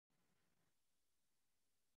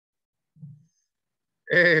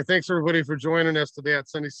Hey, thanks everybody for joining us today at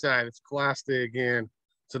Sunnyside. It's class day again.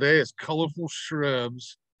 Today is Colorful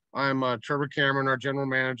Shrubs. I'm Trevor Cameron, our general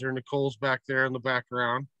manager. Nicole's back there in the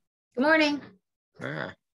background. Good morning.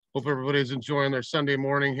 Yeah. Hope everybody's enjoying their Sunday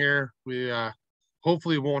morning here. We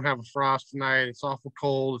hopefully won't have a frost tonight. It's awful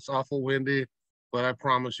cold. It's awful windy, but I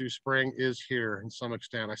promise you spring is here in some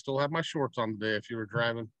extent. I still have my shorts on today if you were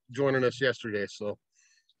joining us yesterday. So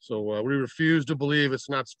we refuse to believe it's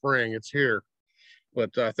not spring. It's here.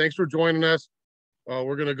 But thanks for joining us.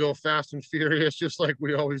 We're going to go fast and furious, just like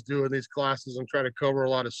we always do in these classes, and try to cover a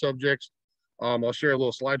lot of subjects. I'll share a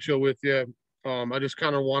little slideshow with you. I just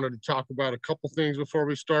kind of wanted to talk about a couple things before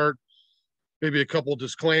we start. Maybe a couple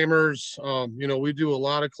disclaimers. We do a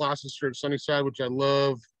lot of classes here at Sunnyside, which I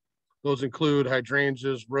love. Those include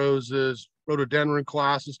hydrangeas, roses, rhododendron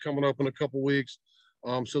classes coming up in a couple weeks.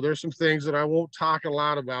 So there's some things that I won't talk a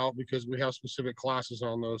lot about because we have specific classes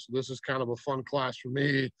on those. So this is kind of a fun class for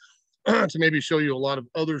me to maybe show you a lot of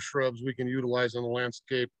other shrubs we can utilize in the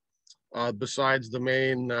landscape besides the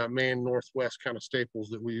main Northwest kind of staples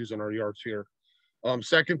that we use in our yards here.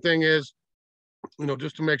 Second thing is,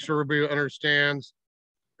 just to make sure everybody understands,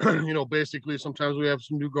 basically sometimes we have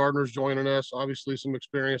some new gardeners joining us, obviously some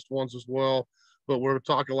experienced ones as well. But we're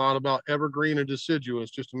talking a lot about evergreen and deciduous,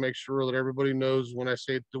 just to make sure that everybody knows when I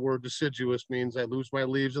say the word deciduous means I lose my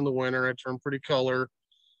leaves in the winter, I turn pretty color,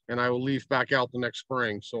 and I will leaf back out the next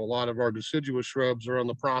spring. So a lot of our deciduous shrubs are in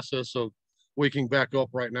the process of waking back up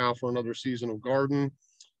right now for another season of garden.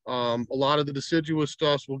 A lot of the deciduous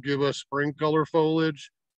stuff will give us spring color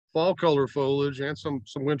foliage, fall color foliage, and some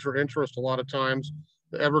winter interest a lot of times.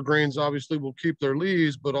 The evergreens obviously will keep their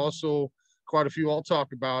leaves, but also quite a few I'll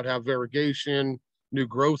talk about have variegation, new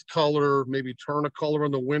growth color, maybe turn a color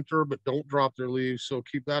in the winter, but don't drop their leaves. So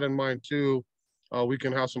keep that in mind too. We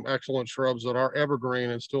can have some excellent shrubs that are evergreen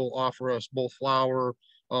and still offer us both flower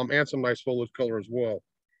and some nice foliage color as well.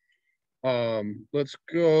 Let's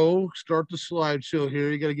go start the slideshow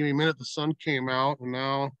here. You got to give me a minute. The sun came out and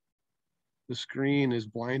now the screen is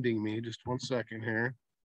blinding me. Just 1 second here.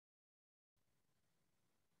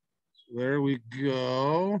 So there we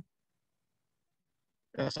go.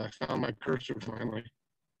 Yes, I found my cursor finally.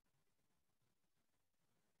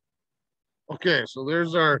 Okay, so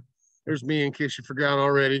there's me in case you forgot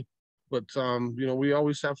already. But we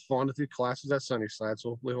always have fun at the classes at Sunnyside, so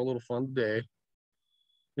hopefully have a little fun today.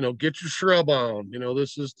 Get your shrub on.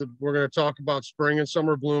 We're going to talk about spring and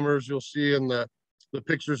summer bloomers. You'll see in the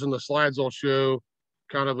pictures and the slides I'll show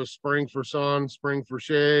kind of a spring for sun, spring for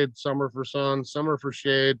shade, summer for sun, summer for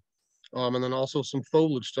shade, and then also some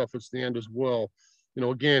foliage stuff at the end as well.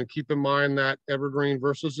 Again, keep in mind that evergreen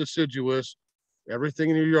versus deciduous. Everything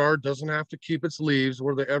in your yard doesn't have to keep its leaves.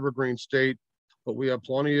 We're the evergreen state, but we have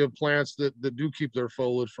plenty of plants that do keep their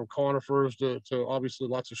foliage, from conifers to obviously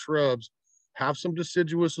lots of shrubs. Have some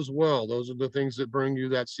deciduous as well. Those are the things that bring you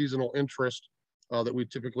that seasonal interest that we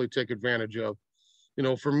typically take advantage of.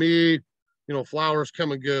 For me, flowers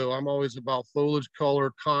come and go. I'm always about foliage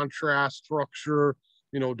color, contrast, structure.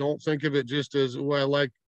 Don't think of it just as, oh, I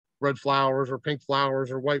like red flowers or pink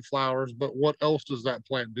flowers or white flowers, but what else does that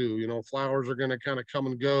plant do? Flowers are going to kind of come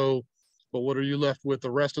and go, but what are you left with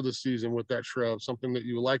the rest of the season with that shrub? Something that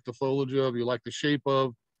you like the foliage of, you like the shape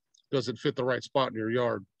of, does it fit the right spot in your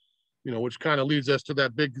yard? Which kind of leads us to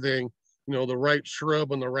that big thing, the right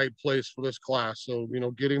shrub in the right place for this class. So,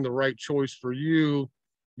 getting the right choice for you,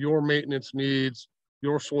 your maintenance needs,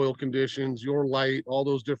 your soil conditions, your light, all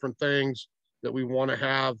those different things that we want to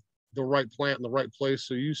have the right plant in the right place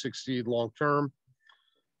so you succeed long term.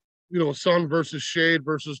 Sun versus shade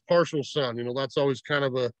versus partial sun. That's always kind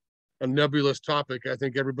of a nebulous topic. I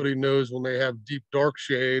think everybody knows when they have deep dark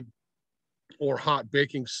shade or hot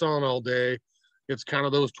baking sun all day, it's kind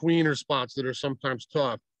of those tweener spots that are sometimes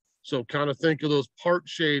tough. So kind of think of those part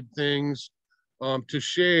shade things to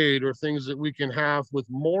shade, or things that we can have with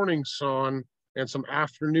morning sun and some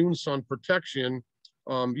afternoon sun protection.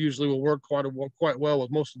 Usually will work quite well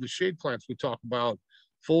with most of the shade plants we talk about.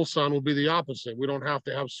 Full sun will be the opposite. We don't have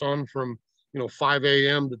to have sun from 5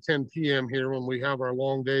 a.m. to 10 p.m. here when we have our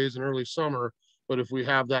long days in early summer. But if we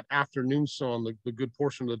have that afternoon sun, the good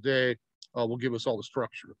portion of the day will give us all the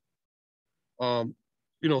structure.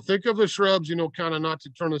 Think of the shrubs, kind of, not to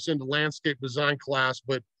turn this into landscape design class,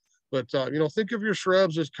 but think of your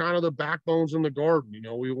shrubs as kind of the backbones in the garden.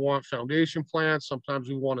 We want foundation plants. Sometimes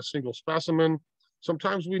we want a single specimen.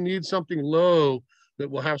 Sometimes we need something low that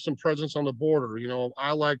will have some presence on the border.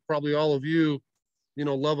 I, like probably all of you,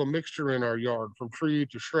 love a mixture in our yard, from tree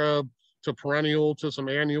to shrub to perennial to some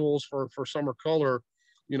annuals for summer color.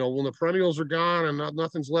 When the perennials are gone and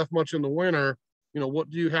nothing's left much in the winter, What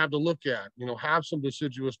do you have to look at? Have some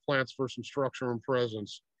deciduous plants for some structure and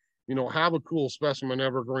presence. Have a cool specimen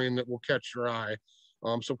evergreen that will catch your eye.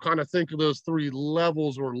 So kind of think of those three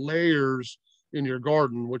levels or layers in your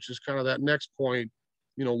garden, which is kind of that next point.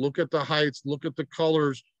 Look at the heights, look at the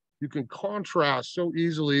colors. You can contrast so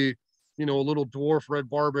easily, a little dwarf red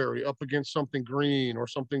barberry up against something green, or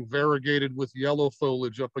something variegated with yellow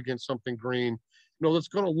foliage up against something green. That's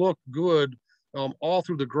going to look good all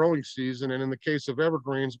through the growing season. And in the case of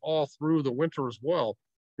evergreens, all through the winter as well.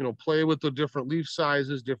 Play with the different leaf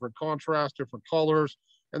sizes, different contrast, different colors.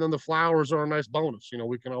 And then the flowers are a nice bonus.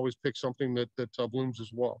 We can always pick something that blooms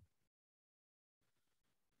as well.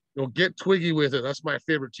 Get twiggy with it. That's my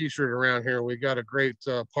favorite t-shirt around here. We got a great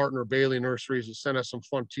partner, Bailey Nurseries, that sent us some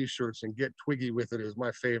fun t-shirts, and get twiggy with it is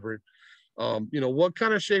my favorite. What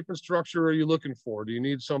kind of shape and structure are you looking for? Do you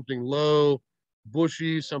need something low,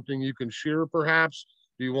 bushy, something you can shear perhaps?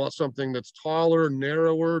 Do you want something that's taller,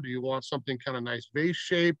 narrower? Do you want something kind of nice vase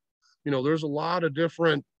shape? There's a lot of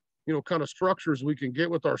different, kind of structures we can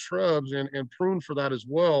get with our shrubs, and prune for that as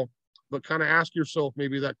well. But kind of ask yourself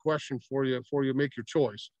maybe that question for you before you make your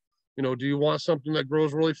choice. Do you want something that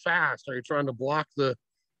grows really fast? Are you trying to block the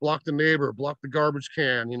neighbor, block the garbage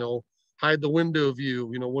can, hide the window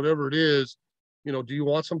view, whatever it is? Do you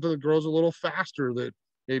want something that grows a little faster, that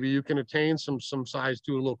maybe you can attain some size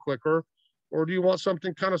to a little quicker? Or do you want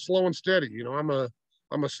something kind of slow and steady?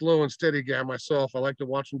 I'm a slow and steady guy myself. I like to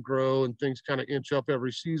watch them grow and things kind of inch up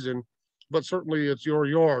every season. But certainly it's your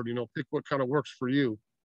yard, pick what kind of works for you.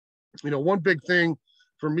 One big thing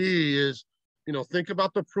for me is, think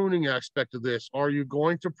about the pruning aspect of this. Are you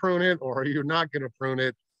going to prune it, or are you not going to prune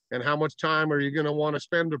it? And how much time are you going to want to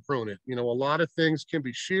spend to prune it? A lot of things can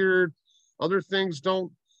be sheared. Other things don't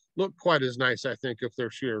look quite as nice, I think, if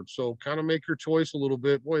they're sheared. So kind of make your choice a little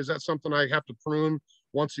bit. Boy, is that something I have to prune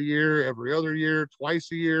once a year, every other year, twice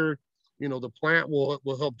a year? The plant will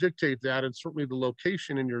help dictate that, and certainly the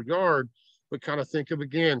location in your yard. But kind of think of,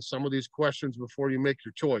 again, some of these questions before you make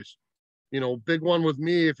your choice. Big one with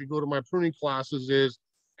me, if you go to my pruning classes, is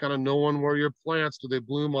kind of knowing where your plants, do they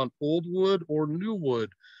bloom on old wood or new wood?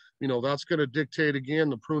 That's going to dictate, again,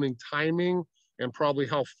 the pruning timing and probably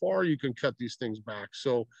how far you can cut these things back.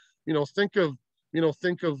 So, think of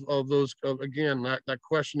those, again, that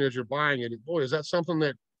question as you're buying it. Boy, is that something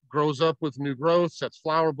that grows up with new growth, sets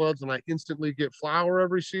flower buds, and I instantly get flower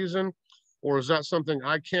every season? Or is that something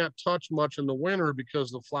I can't touch much in the winter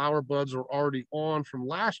because the flower buds are already on from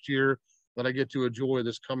last year, that I get to enjoy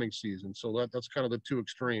this coming season? So that's kind of the two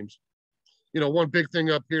extremes. One big thing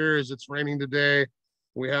up here is it's raining today.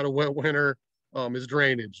 We had a wet winter, is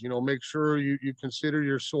drainage. Make sure you consider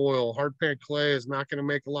your soil. Hard pan clay is not going to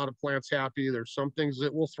make a lot of plants happy. There's some things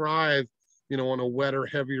that will thrive, on a wetter,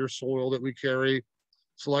 heavier soil that we carry.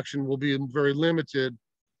 Selection will be very limited.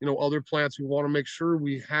 Other plants, we want to make sure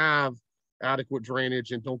we have adequate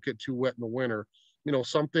drainage and don't get too wet in the winter.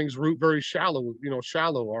 Some things root very shallow,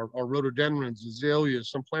 our rhododendrons,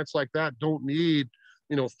 azaleas, some plants like that don't need,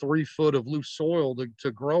 3 foot of loose soil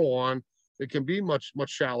to grow on. It can be much, much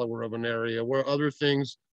shallower of an area, where other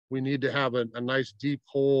things, we need to have a nice deep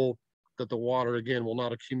hole that the water, again, will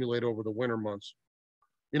not accumulate over the winter months.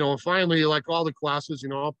 And finally, like all the classes,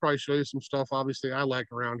 I'll probably show you some stuff, obviously, I like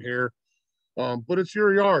around here. But it's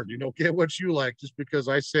your yard, get what you like. Just because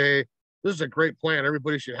I say, this is a great plant,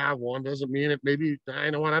 everybody should have one, doesn't mean it. Maybe,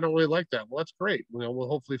 I know what, I don't really like that. Well, that's great. We'll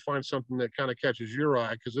hopefully find something that kind of catches your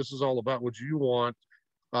eye, because this is all about what you want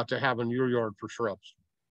to have in your yard for shrubs.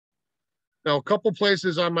 Now, a couple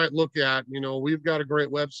places I might look at, we've got a great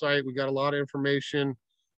website. We got a lot of information.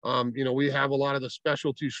 We have a lot of the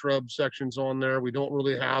specialty shrub sections on there. We don't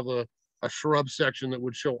really have a shrub section that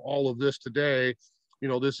would show all of this today.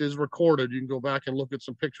 This is recorded. You can go back and look at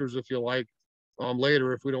some pictures if you like.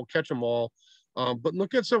 Later if we don't catch them all. But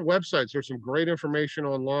look at some websites. There's some great information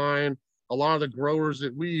online. A lot of the growers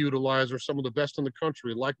that we utilize are some of the best in the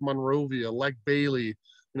country, like Monrovia, like Bailey.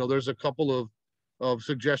 There's a couple of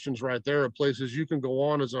suggestions right there of places you can go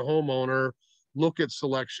on as a homeowner, look at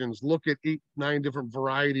selections, look at 8, 9 different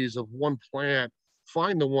varieties of one plant,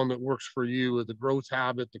 find the one that works for you, the growth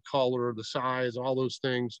habit, the color, the size, all those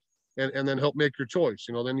things, and then help make your choice.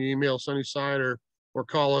 Then you email Sunnyside or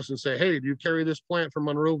call us and say, hey, do you carry this plant from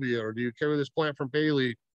Monrovia, or do you carry this plant from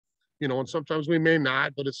Bailey? And sometimes we may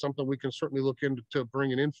not, but it's something we can certainly look into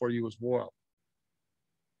bringing in for you as well.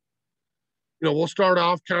 We'll start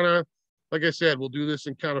off kind of, like I said, we'll do this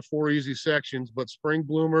in kind of 4 easy sections, but spring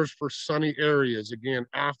bloomers for sunny areas. Again,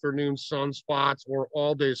 afternoon sunspots or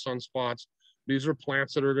all day sunspots. These are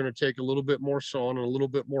plants that are going to take a little bit more sun and a little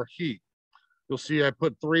bit more heat. You'll see I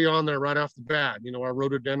put 3 on there right off the bat. Our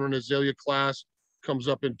rhododendron azalea class, comes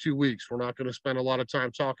up in 2 weeks. We're not going to spend a lot of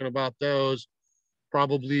time talking about those.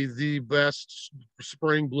 Probably the best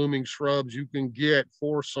spring blooming shrubs you can get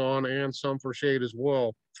for sun and some for shade as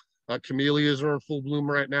well. Camellias are in full bloom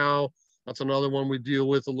right now. That's another one we deal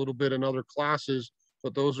with a little bit in other classes,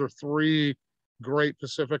 but those are three great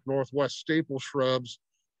Pacific Northwest staple shrubs.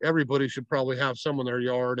 Everybody should probably have some in their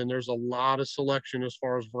yard, and there's a lot of selection as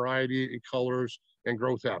far as variety and colors and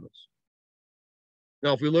growth habits.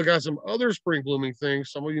 Now, if we look at some other spring blooming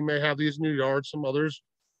things, some of you may have these in your yard, some others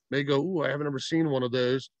may go, ooh, I haven't ever seen one of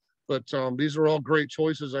those. But these are all great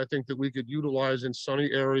choices, I think, that we could utilize in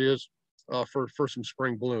sunny areas for some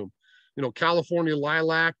spring bloom. You know, California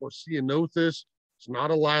lilac or ceanothus, it's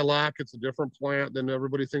not a lilac. It's a different plant than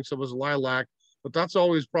everybody thinks of as a lilac. But that's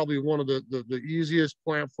always probably one of the easiest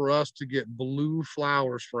plant for us to get blue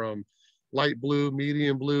flowers from. Light blue,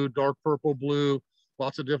 medium blue, dark purple blue,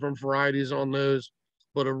 lots of different varieties on those.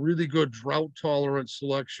 But a really good drought tolerant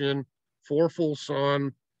selection for full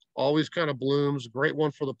sun, always kind of blooms, great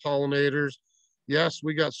one for the pollinators. Yes,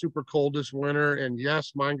 we got super cold this winter, and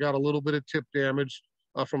yes, mine got a little bit of tip damage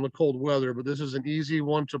from the cold weather, but this is an easy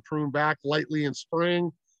one to prune back lightly in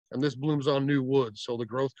spring, and this blooms on new wood, so the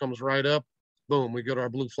growth comes right up. Boom, we get our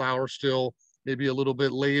blue flower still, maybe a little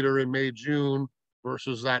bit later in May, June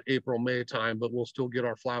versus that April, May time, but we'll still get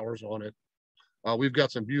our flowers on it. We've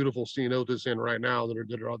got some beautiful ceanothus in right now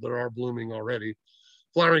that are blooming already.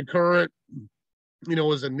 Flowering currant, you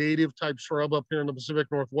know, is a native type shrub up here in the Pacific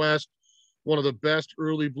Northwest. One of the best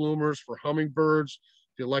early bloomers for hummingbirds.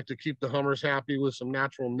 If you like to keep the hummers happy with some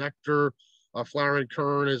natural nectar, flowering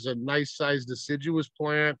currant is a nice sized deciduous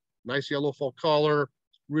plant, nice yellow fall color,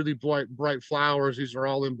 really bright flowers. These are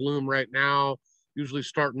all in bloom right now, usually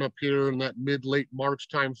starting up here in that mid-late March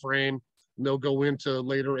time frame. And they'll go into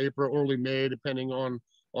later April, early May, depending on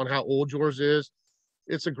how old yours is.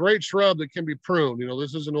 It's a great shrub that can be pruned. You know,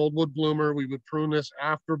 this is an old wood bloomer. We would prune this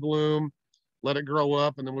after bloom, let it grow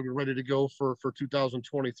up, and then we'll be ready to go for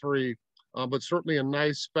 2023. But certainly a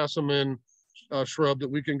nice specimen shrub that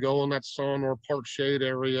we can go in that sun or part shade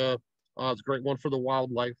area. It's a great one for the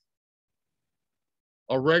wildlife.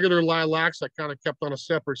 Regular lilacs, I kind of kept on a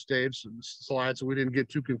separate stage slide so we didn't get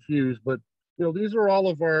too confused. But, you know, these are all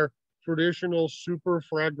of our traditional super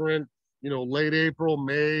fragrant, you know, late April,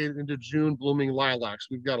 May into June blooming lilacs.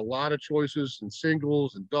 We've got a lot of choices in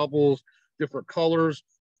singles and doubles, different colors.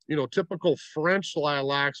 You know, typical French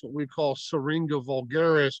lilacs, what we call Syringa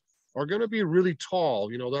vulgaris, are going to be really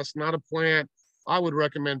tall. You know, that's not a plant I would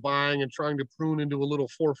recommend buying and trying to prune into a little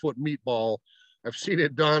 4-foot meatball. I've seen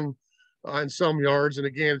it done in some yards. And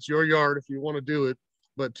again, it's your yard if you want to do it.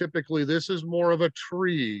 But typically this is more of a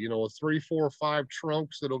tree, you know, a 3, 4, 5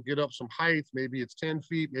 trunks that'll get up some height. Maybe it's 10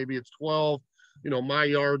 feet, maybe it's 12. You know, my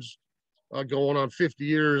yard's going on 50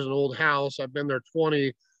 years, an old house. I've been there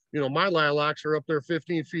 20. You know, my lilacs are up there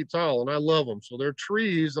 15 feet tall and I love them. So they're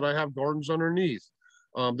trees that I have gardens underneath.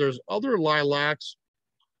 There's other lilacs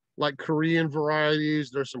like Korean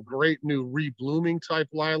varieties. There's some great new reblooming type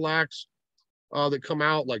lilacs that come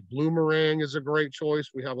out, like Bloomerang is a great choice.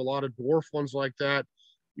 We have a lot of dwarf ones like that.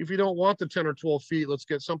 If you don't want the 10 or 12 feet, let's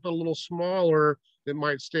get something a little smaller that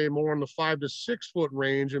might stay more in the 5 to 6 foot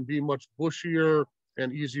range and be much bushier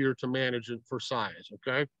and easier to manage it for size,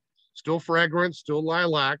 okay? Still fragrant, still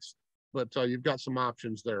lilacs, but you've got some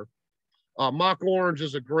options there. Mock orange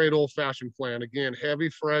is a great old-fashioned plant. Again, heavy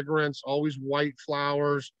fragrance, always white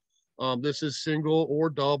flowers. This is single or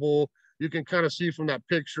double. You can kind of see from that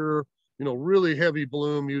picture, you know, really heavy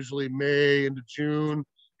bloom, usually May into June,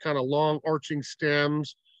 kind of long arching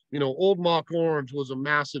stems. You know, old mock orange was a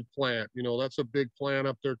massive plant. You know, that's a big plant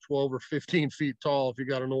up there, 12 or 15 feet tall if you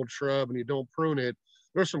got an old shrub and you don't prune it.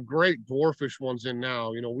 There's some great dwarfish ones in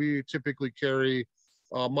now. You know, we typically carry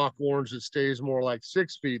mock orange that stays more like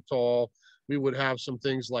 6 feet tall. We would have some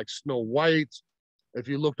things like Snow White. If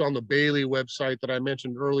you looked on the Bailey website that I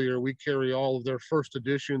mentioned earlier, we carry all of their first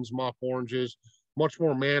editions mock oranges, much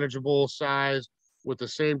more manageable size with the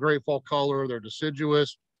same great fall color. They're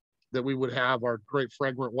deciduous that we would have our great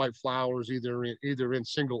fragrant white flowers either in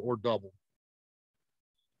single or double.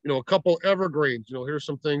 You know, a couple evergreens. You know, here's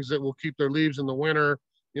some things that will keep their leaves in the winter.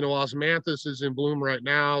 You know, osmanthus is in bloom right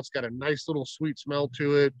now. It's got a nice little sweet smell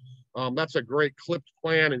to it. That's a great clipped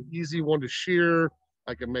plant, an easy one to shear.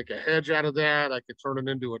 I can make a hedge out of that. I could turn it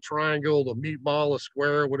into a triangle, a meatball, a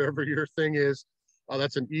square, whatever your thing is.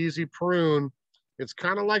 That's an easy prune. It's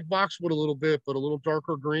kind of like boxwood a little bit, but a little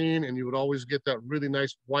darker green, and you would always get that really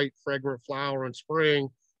nice white fragrant flower in spring,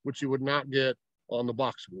 which you would not get on the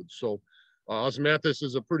boxwood. So osmanthus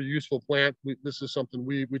is a pretty useful plant. This is something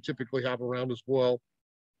we typically have around as well.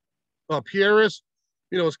 Pieris,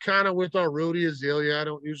 it's kind of with our rhodie azalea. I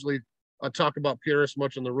don't usually talk about Pieris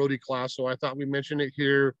much in the rhodie class, so I thought we mentioned it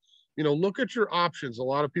here. Look at your options. A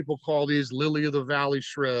lot of people call these lily of the valley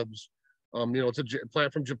shrubs. It's a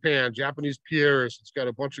plant from Japan, Japanese Pieris. It's got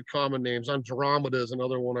a bunch of common names. Andromeda is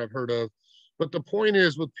another one I've heard of. But the point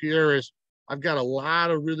is with Pieris, I've got a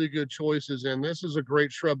lot of really good choices, and this is a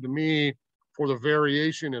great shrub to me for the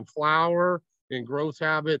variation in flower, in growth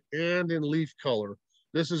habit, and in leaf color.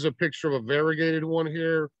 This is a picture of a variegated one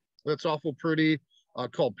here that's awful pretty,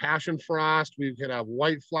 called Passion Frost. We can have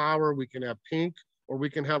white flower, we can have pink, or we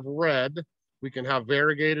can have red. We can have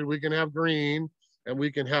variegated, we can have green, and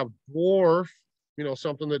we can have dwarf,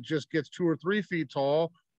 something that just gets 2 or 3 feet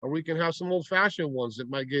tall, or we can have some old-fashioned ones that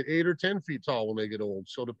might get 8 or 10 feet tall when they get old.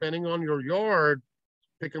 So depending on your yard,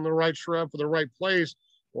 picking the right shrub for the right place,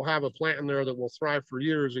 we'll have a plant in there that will thrive for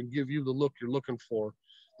years and give you the look you're looking for.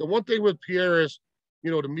 The one thing with Pieris,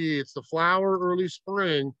 to me, it's the flower early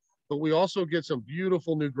spring, but we also get some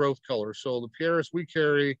beautiful new growth colors. So the Pieris we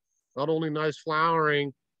carry, not only nice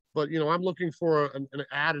flowering, but I'm looking for an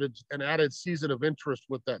added season of interest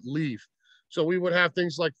with that leaf. So we would have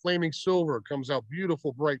things like Flaming Silver, comes out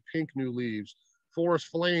beautiful, bright pink new leaves. Forest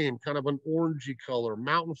Flame, kind of an orangey color.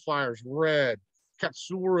 Mountain Fires, red.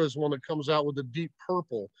 Katsura is one that comes out with a deep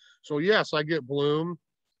purple. So yes, I get bloom,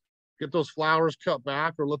 get those flowers cut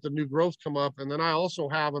back or let the new growth come up. And then I also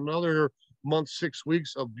have another month, 6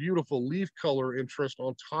 weeks of beautiful leaf color interest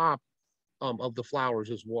on top of the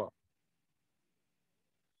flowers as well.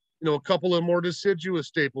 A couple of more deciduous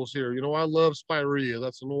staples here. I love spirea.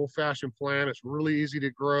 That's an old-fashioned plant. It's really easy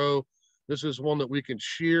to grow. This is one that we can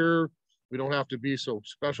shear. We don't have to be so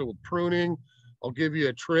special with pruning. I'll give you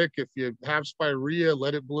a trick. If you have spirea,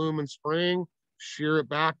 let it bloom in spring, shear it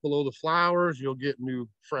back below the flowers. You'll get new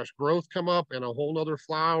fresh growth come up and a whole nother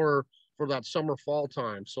flower for that summer fall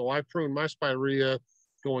time. So I prune my spirea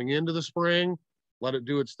going into the spring, let it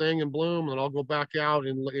do its thing and bloom, and I'll go back out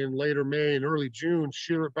in later May and early June,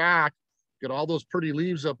 shear it back, get all those pretty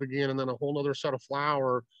leaves up again, and then a whole nother set of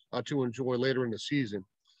flower to enjoy later in the season.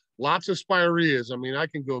 Lots of spireas. I mean, I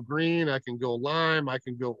can go green, I can go lime, I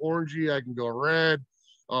can go orangey, I can go red,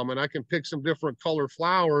 and I can pick some different color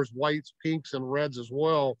flowers, whites, pinks, and reds as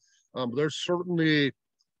well. There's certainly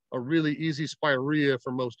a really easy spirea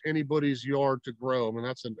for most anybody's yard to grow. I mean,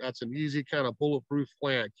 that's an easy kind of bulletproof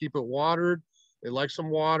plant. Keep it watered. They like some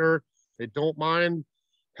water. They don't mind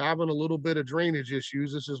having a little bit of drainage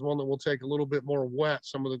issues. This is one that will take a little bit more wet,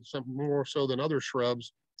 some more so than other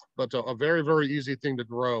shrubs, but a very, very easy thing to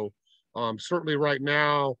grow. Certainly right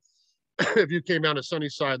now, if you came down to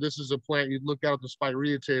Sunnyside, this is a plant you'd look out at the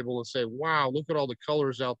spirea table and say, wow, look at all the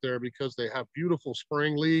colors out there, because they have beautiful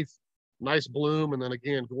spring leaf, nice bloom, and then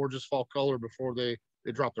again, gorgeous fall color before they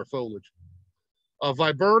drop their foliage.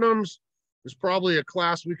 Viburnums is probably a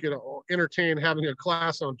class we could entertain having a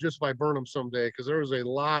class on just viburnum someday, because there's a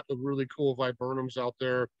lot of really cool viburnums out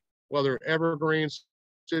there, whether evergreens,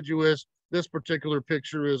 deciduous. This particular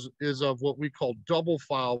picture is of what we call double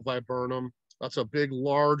file viburnum. That's a big,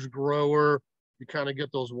 large grower. You kind of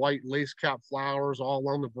get those white lace cap flowers all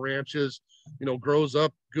along the branches, grows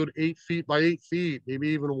up good 8 feet by 8 feet, maybe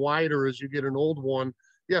even wider as you get an old one.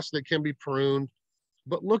 Yes, they can be pruned,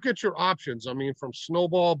 but look at your options. I mean, from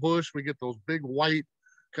snowball bush, we get those big white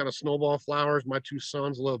kind of snowball flowers. My 2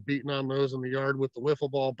 sons love beating on those in the yard with the wiffle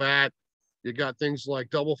ball bat. You got things like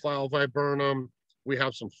double file viburnum. We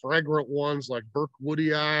have some fragrant ones like Burke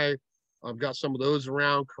Woodii. I've got some of those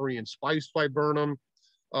around, Korean spiced viburnum.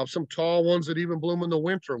 Some tall ones that even bloom in the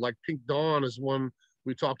winter, like Pink Dawn is one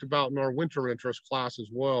we talked about in our winter interest class as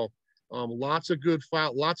well. Lots of good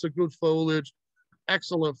foliage,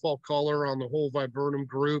 excellent fall color on the whole viburnum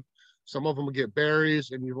group. Some of them get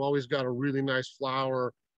berries, and you've always got a really nice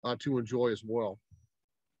flower to enjoy as well.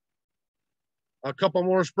 A couple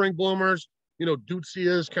more spring bloomers.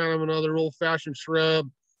 Deutzia is kind of another old-fashioned shrub.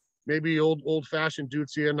 Maybe old-fashioned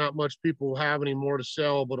Deutzia, not much people have anymore to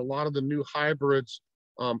sell, but a lot of the new hybrids,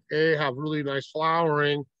 have really nice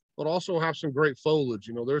flowering, but also have some great foliage.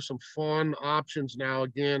 There's some fun options now,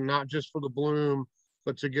 again, not just for the bloom,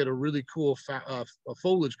 but to get a really cool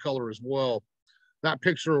foliage color as well. That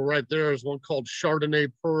picture right there is one called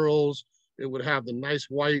Chardonnay Pearls. It would have the nice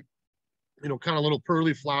white, kind of little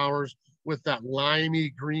pearly flowers with that limey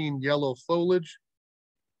green yellow foliage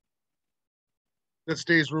that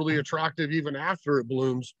stays really attractive even after it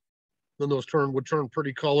blooms. Then those would turn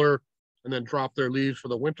pretty color and then drop their leaves for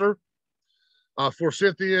the winter.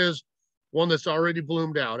 Forsythia is one that's already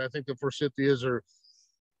bloomed out. I think the Forsythias are,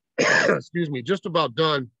 excuse me, just about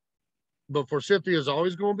done. But Forsythia is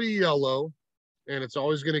always going to be yellow. and it's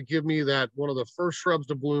always going to give me that one of the first shrubs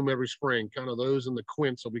to bloom every spring. Kind of those, and the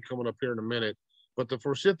quince will be coming up here in a minute. But the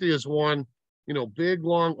forsythia is one, you know, big,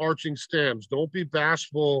 long, arching stems. Don't be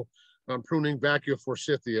bashful on pruning back your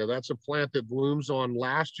forsythia. That's a plant that blooms on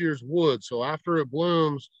last year's wood. So after it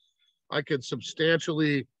blooms, I could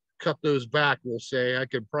substantially cut those back. We'll say I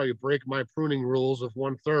could probably break my pruning rules of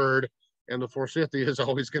 1/3, and the forsythia is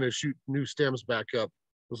always going to shoot new stems back up.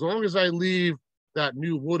 As long as I leave that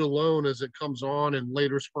new wood alone as it comes on in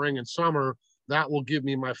later spring and summer, that will give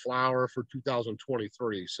me my flower for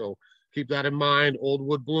 2023. So keep that in mind, old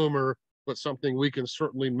wood bloomer, but something we can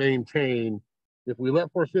certainly maintain. If we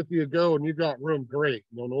let forsythia go and you got room, great.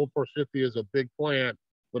 You know, an old forsythia is a big plant,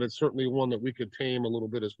 but it's certainly one that we could tame a little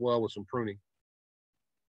bit as well with some pruning.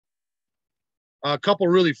 A couple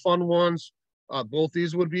really fun ones. Both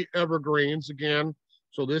these would be evergreens again.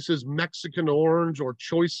 So this is Mexican orange or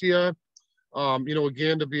choicea. You know,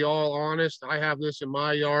 again, to be all honest, I have this in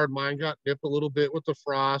my yard. Mine got nipped a little bit with the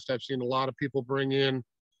frost. I've seen a lot of people bring in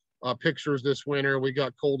pictures this winter. We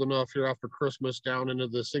got cold enough here after Christmas down into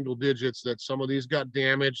the single digits that some of these got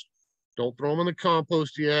damaged. Don't throw them in the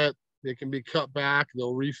compost yet. They can be cut back.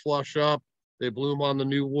 They'll reflush up. They bloom on the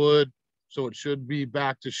new wood. So it should be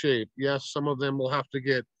back to shape. Yes, some of them will have to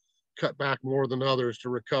get cut back more than others to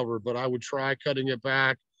recover, but I would try cutting it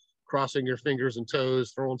back, crossing your fingers and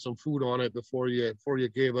toes, throwing some food on it before you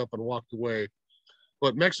gave up and walked away.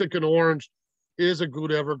 But Mexican orange is a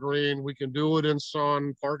good evergreen. We can do it in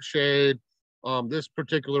sun, part shade. This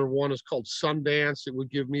particular one is called Sundance. It would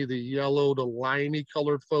give me the yellow to limey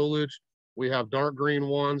colored foliage. We have dark green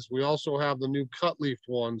ones. We also have the new cut leafed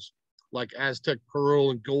ones like Aztec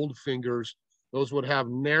Pearl and Gold Fingers. Those would have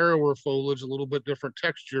narrower foliage, a little bit different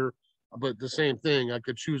texture, but the same thing. I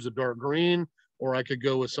could choose a dark green, or I could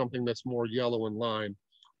go with something that's more yellow and lime.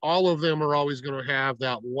 All of them are always going to have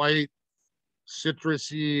that white,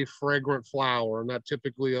 citrusy, fragrant flower, and that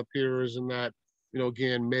typically appears in that, you know,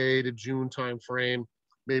 again, May to June time frame.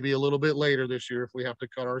 Maybe a little bit later this year if we have to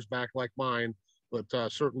cut ours back like mine, but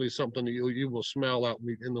certainly something that you will smell out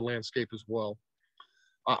in the landscape as well.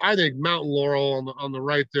 I think mountain laurel on the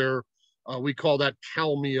right there, we call that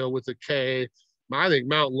Kalmia with a K. I think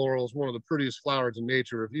mountain laurel is one of the prettiest flowers in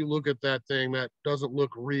nature. If you look at that thing, that doesn't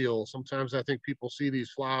look real. Sometimes I think people see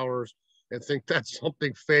these flowers and think that's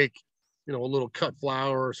something fake, you know, a little cut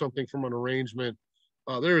flower or something from an arrangement.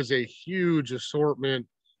 There is a huge assortment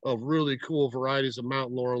of really cool varieties of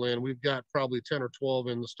mountain laurel, and we've got probably 10 or 12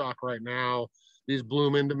 in the stock right now. These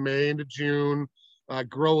bloom into May into June.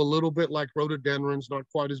 Grow a little bit like rhododendrons, not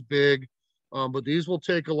quite as big, but these will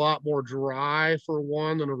take a lot more dry for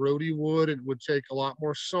one than a rhodie would. It would take a lot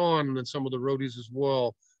more sun than some of the rhodies as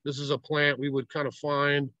well. This is a plant we would kind of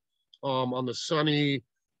find on the sunny,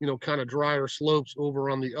 you know, kind of drier slopes over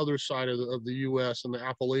on the other side of the U.S. and the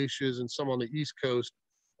Appalachians and some on the East Coast.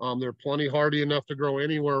 They're plenty hardy enough to grow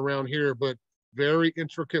anywhere around here, but very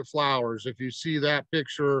intricate flowers. If you see that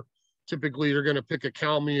picture, typically you're going to pick a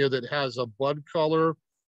Kalmia that has a bud color,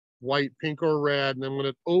 white, pink, or red. And then when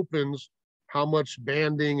it opens, how much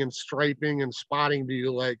banding and striping and spotting do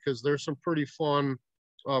you like? Because there's some pretty fun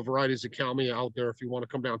varieties of Kalmia out there if you want to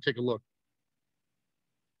come down and take a look.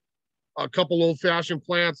 A couple old-fashioned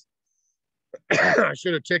plants. I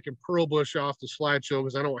should have taken pearl bush off the slideshow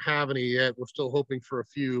because I don't have any yet. We're still hoping for a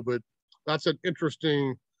few, but that's an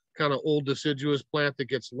interesting kind of old deciduous plant that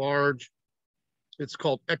gets large. It's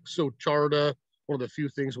called Exocharda, one of the few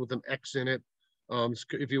things with an X in it.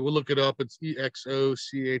 If you will look it up, it's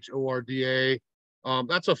Exocharda.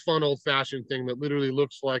 That's a fun old-fashioned thing that literally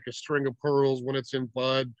looks like a string of pearls when it's in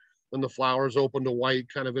bud. Then the flowers open to white,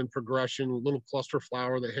 kind of in progression, a little cluster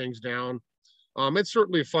flower that hangs down. It's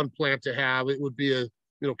certainly a fun plant to have. It would be a,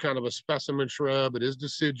 you know, kind of a specimen shrub. It is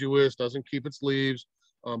deciduous, doesn't keep its leaves,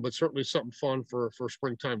 but certainly something fun for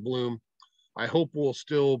springtime bloom. I hope we'll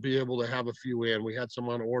still be able to have a few in. We had some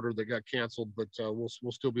on order that got canceled, but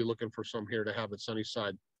we'll still be looking for some here to have at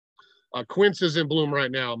Sunnyside. Quince is in bloom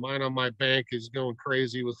right now. Mine on my bank is going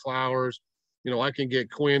crazy with flowers. You know, I can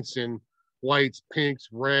get quince in whites, pinks,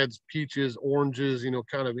 reds, peaches, oranges, you know,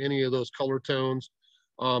 kind of any of those color tones.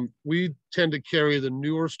 We tend to carry the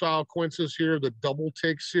newer style quinces here, the double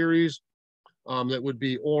take series. That would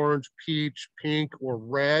be orange, peach, pink, or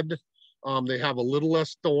red. They have a little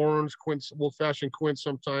less thorns. Quince, old-fashioned quince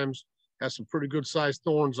sometimes has some pretty good sized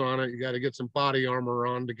thorns on it. You got to get some body armor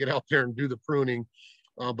on to get out there and do the pruning.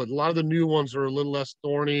 But a lot of the new ones are a little less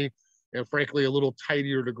thorny and frankly, a little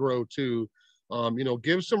tidier to grow too. You know,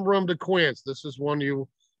 give some room to quince. This is one you're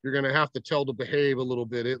going to have to tell to behave a little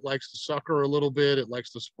bit. It likes to sucker a little bit. It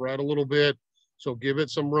likes to spread a little bit. So give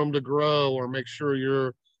it some room to grow, or make sure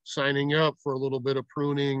you're signing up for a little bit of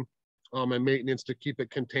pruning and maintenance to keep it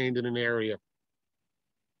contained in an area.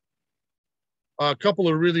 A couple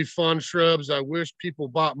of really fun shrubs I wish people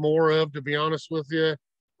bought more of, to be honest with you.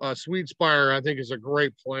 Sweet Spire, I think, is a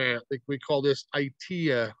great plant. I think we call this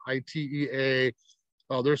Itea, I-T-E-A.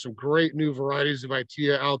 There's some great new varieties of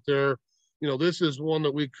Itea out there. You know, this is one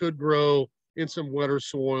that we could grow in some wetter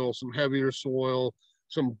soil, some heavier soil,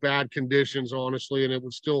 some bad conditions, honestly, and it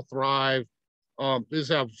would still thrive. These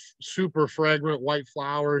have super fragrant white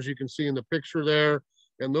flowers you can see in the picture there,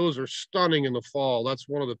 and those are stunning in the fall. That's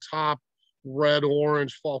one of the top red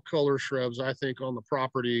orange fall color shrubs, I think, on the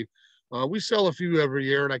property. We sell a few every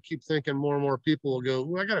year, and I keep thinking more and more people will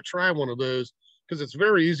go, I got to try one of those, because it's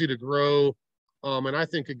very easy to grow. And I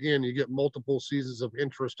think, again, you get multiple seasons of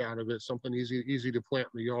interest out of it, something easy to plant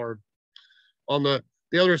in the yard. On the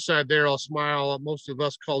other side there, I'll smile. Most of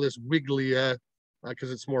us call this Wiglia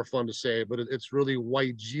because it's more fun to say, but it's really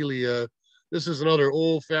Weigelia. This is another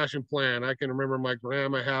old-fashioned plant. I can remember my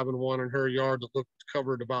grandma having one in her yard that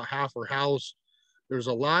covered about half her house. There's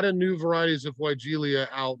a lot of new varieties of Weigelia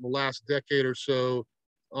out in the last decade or so,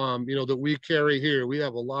 you know, that we carry here. We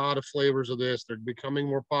have a lot of flavors of this. They're becoming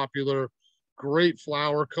more popular. Great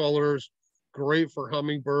flower colors, great for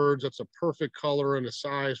hummingbirds. That's a perfect color and a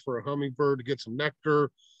size for a hummingbird to get some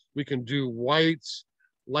nectar. We can do whites,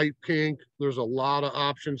 light pink. There's a lot of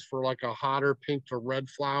options for like a hotter pink to red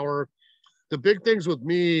flower. The big things with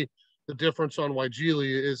me, the difference on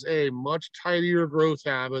Weigelia is a much tidier growth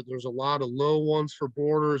habit. There's a lot of low ones for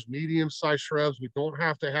borders, medium-sized shrubs. We don't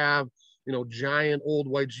have to have, you know, giant old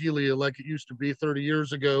Weigelia like it used to be 30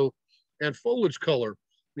 years ago. And foliage color,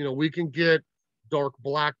 you know, we can get dark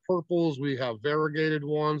black purples. We have variegated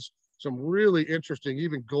ones, some really interesting,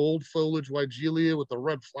 even gold foliage Weigelia with the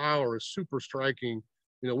red flower is super striking.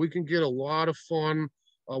 You know, we can get a lot of fun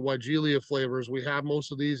Weigelia flavors. We have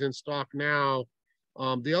most of these in stock now.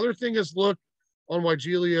 The other thing is, look, on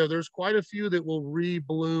Weigelia, there's quite a few that will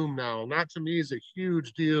rebloom now. And that to me is a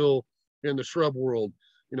huge deal in the shrub world.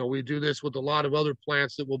 You know, we do this with a lot of other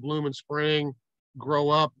plants that will bloom in spring, grow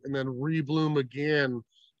up, and then rebloom again.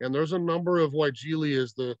 And there's a number of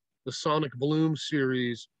Weigelias, the Sonic Bloom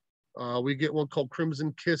series. We get one called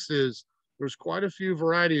Crimson Kisses. There's quite a few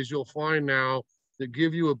varieties you'll find now that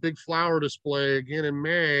give you a big flower display again in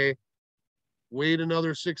May. Wait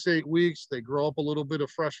another 6-8 weeks, they grow up a little bit of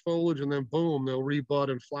fresh foliage, and then boom, they'll rebud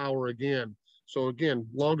and flower again. So again,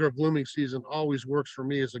 longer blooming season always works for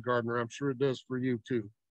me as a gardener. I'm sure it does for you too.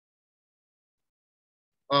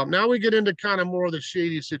 Now we get into kind of more of the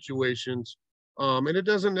shady situations. And it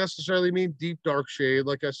doesn't necessarily mean deep dark shade.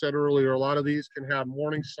 Like I said earlier, a lot of these can have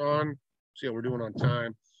morning sun. See how we're doing on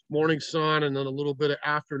time. Morning sun and then a little bit of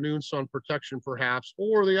afternoon sun protection perhaps,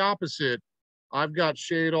 or the opposite. I've got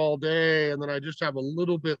shade all day and then I just have a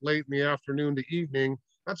little bit late in the afternoon to evening.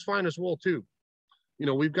 That's fine as well too. You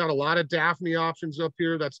know, we've got a lot of Daphne options up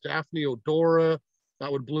here. That's Daphne odora.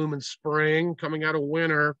 That would bloom in spring, coming out of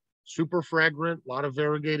winter. Super fragrant, a lot of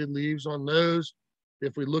variegated leaves on those.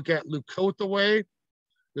 If we look at Leucothaway,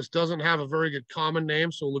 this doesn't have a very good common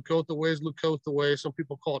name. So Leucothaway is Leucothaway. Some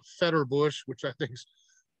people call it Fetterbush, which I think is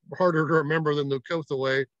harder to remember than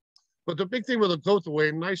Leucothaway. But the big thing with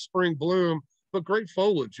Leucothaway, nice spring bloom, but great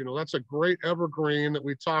foliage. You know, that's a great evergreen that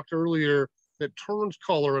we talked earlier that turns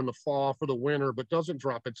color in the fall for the winter, but doesn't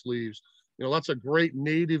drop its leaves. You know, that's a great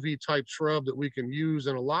native-y type shrub that we can use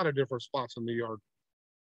in a lot of different spots in the yard.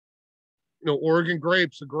 You know, Oregon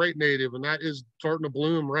grape's a great native, and that is starting to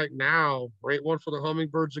bloom right now. Great one for the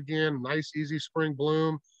hummingbirds again. Nice, easy spring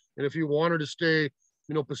bloom. And if you wanted to stay,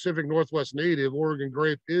 you know, Pacific Northwest native, Oregon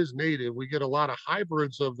grape is native. We get a lot of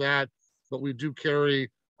hybrids of that, but we do carry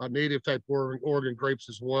native type Oregon grapes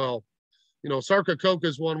as well. You know, Sarcococa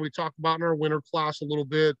is one we talked about in our winter class a little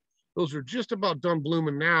bit. Those are just about done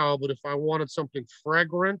blooming now, but if I wanted something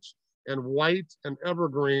fragrant and white and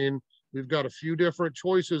evergreen, we've got a few different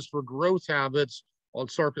choices for growth habits on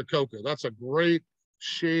Sarcococa. That's a great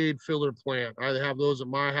shade filler plant. I have those at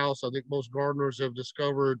my house. I think most gardeners have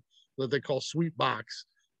discovered that they call sweet box.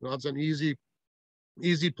 You know, it's an easy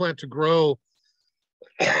plant to grow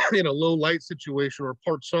in a low light situation or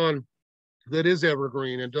part sun that is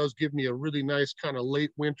evergreen and does give me a really nice kind of late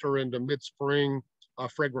winter into mid-spring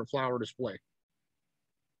fragrant flower display.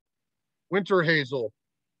 Winter hazel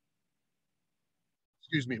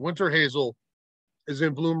is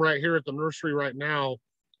in bloom right here at the nursery right now.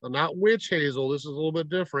 Not witch hazel, this is a little bit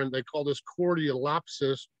different. They call this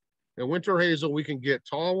Cordyolopsis. And winter hazel, we can get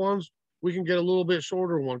tall ones. We can get a little bit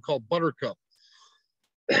shorter one called buttercup.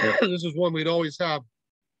 This is one we'd always have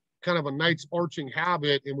kind of a nice arching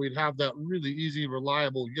habit, and we'd have that really easy,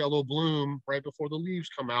 reliable yellow bloom right before the leaves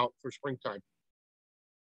come out for springtime.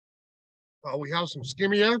 We have some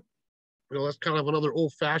skimmia. You know, that's kind of another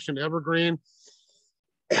old-fashioned evergreen.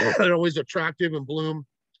 They're always attractive and bloom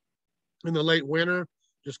in the late winter.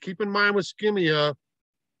 Just keep in mind with skimmia,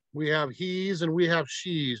 we have he's and we have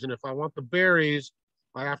she's. And if I want the berries,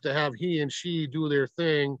 I have to have he and she do their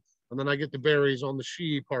thing. And then I get the berries on the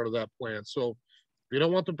she part of that plant. So if you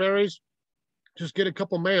don't want the berries, just get a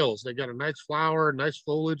couple males. They got a nice flower, nice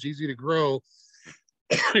foliage, easy to grow.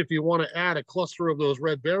 If you want to add a cluster of those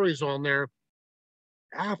red berries on there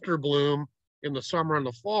after bloom in the summer and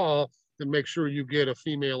the fall, then make sure you get a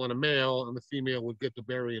female and a male, and the female would get the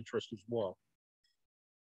berry interest as well.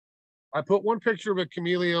 I put one picture of a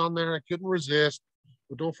camellia on there. I couldn't resist,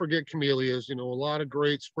 but don't forget camellias. You know, a lot of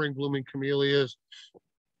great spring blooming camellias.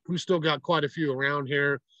 We still got quite a few around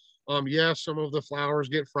here. Yes, some of the flowers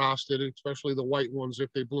get frosted, especially the white ones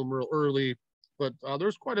if they bloom real early, but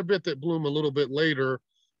there's quite a bit that bloom a little bit later,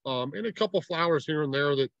 and a couple flowers here and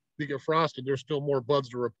there that they get frosted. There's still more buds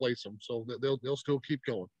to replace them, so they'll still keep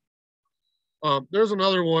going. There's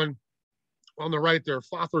another one on the right there,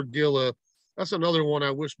 Fothergilla. That's another one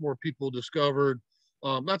I wish more people discovered.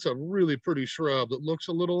 That's a really pretty shrub that looks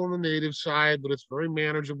a little on the native side, but it's very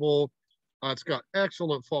manageable. It's got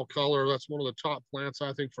excellent fall color. That's one of the top plants,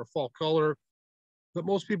 I think, for fall color. But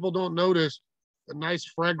most people don't notice the nice,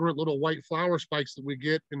 fragrant little white flower spikes that we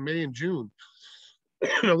get in May and June. You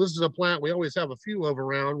know, this is a plant we always have a few of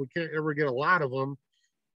around. We can't ever get a lot of them,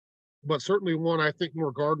 but certainly one I think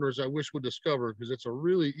more gardeners I wish would discover, because it's a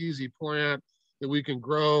really easy plant that we can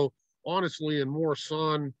grow, honestly, in more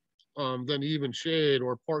sun than even shade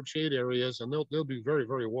or part shade areas, and they'll do very,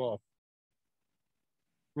 very well.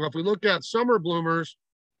 Well, if we look at summer bloomers,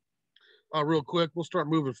 real quick, we'll start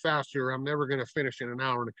moving faster. I'm never going to finish in an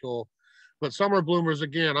hour, Nicole. But summer bloomers,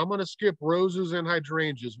 again, I'm going to skip roses and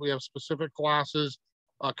hydrangeas. We have specific classes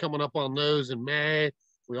coming up on those in May.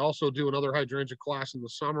 We also do another hydrangea class in the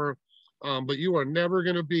summer. But you are never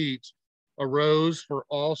going to beat a rose for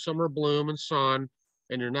all summer bloom and sun,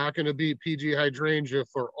 and you're not going to beat PG hydrangea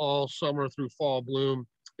for all summer through fall bloom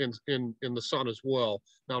in the sun as well.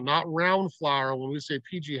 Now, not round flower. When we say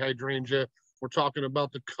PG hydrangea, we're talking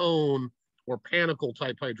about the cone or panicle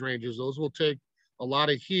type hydrangeas. Those will take a lot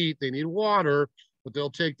of heat. They need water, but they'll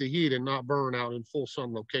take the heat and not burn out in full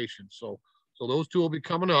sun locations. So those two will be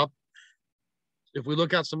coming up. If we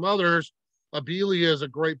look at some others, Abelia is a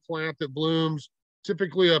great plant that blooms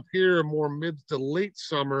typically up here more mid to late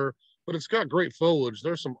summer, but it's got great foliage.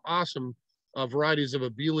 There's some awesome varieties of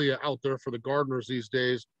Abelia out there for the gardeners these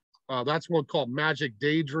days. That's one called Magic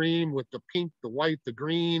Daydream with the pink, the white, the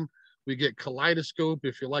green. We get Kaleidoscope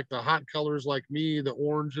if you like the hot colors like me, the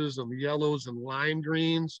oranges and the yellows and lime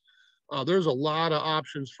greens. There's a lot of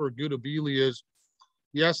options for good Abelias.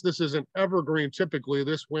 Yes, this is an evergreen typically.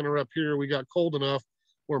 This winter up here, we got cold enough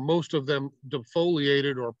where most of them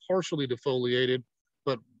defoliated or partially defoliated,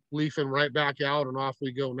 but leafing right back out, and off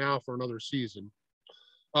we go now for another season.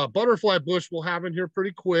 Butterfly bush we'll have in here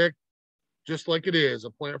pretty quick, just like it is, a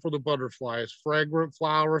plant for the butterflies. Fragrant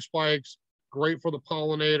flower spikes, great for the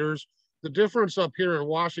pollinators. The difference up here in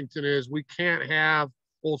Washington is we can't have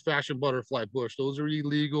old-fashioned butterfly bush. Those are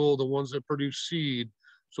illegal, the ones that produce seed.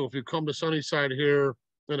 So if you come to Sunnyside here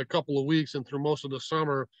in a couple of weeks and through most of the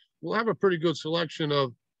summer, we'll have a pretty good selection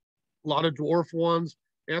of a lot of dwarf ones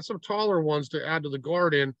and some taller ones to add to the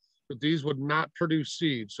garden, but these would not produce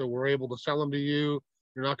seed. So we're able to sell them to you.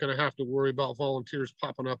 You're not going to have to worry about volunteers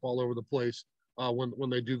popping up all over the place when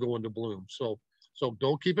they do go into bloom. So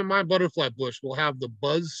don't keep in mind butterfly bush. We'll have the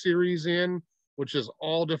Buzz series in, which is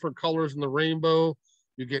all different colors in the rainbow.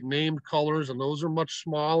 You get named colors, and those are much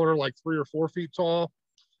smaller, like 3 or 4 feet tall.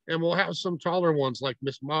 And we'll have some taller ones like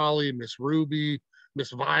Miss Molly, Miss Ruby,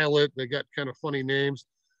 Miss Violet. They got kind of funny names.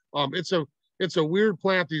 It's a weird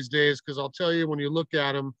plant these days, because I'll tell you, when you look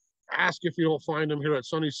at them, ask if you don't find them here at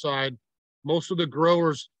Sunnyside. Most of the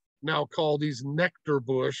growers now call these nectar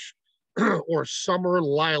bush or summer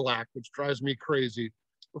lilac, which drives me crazy.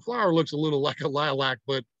 The flower looks a little like a lilac,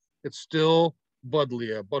 but it's still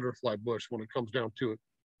Buddleia, butterfly bush, when it comes down to it.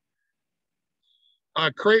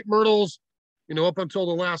 Crepe myrtles, you know, up until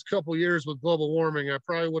the last couple of years with global warming, I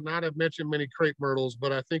probably would not have mentioned many crepe myrtles,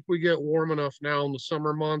 but I think we get warm enough now in the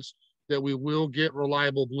summer months that we will get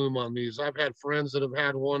reliable bloom on these. I've had friends that have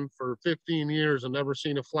had one for 15 years and never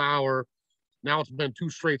seen a flower. Now it's been 2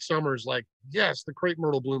 straight summers, like, yes, the crepe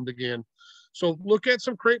myrtle bloomed again. So look at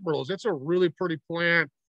some crepe myrtles. It's a really pretty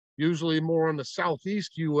plant, usually more in the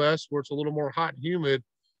southeast US where it's a little more hot and humid,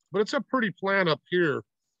 but it's a pretty plant up here.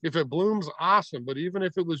 If it blooms, awesome. But even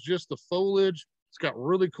if it was just the foliage, it's got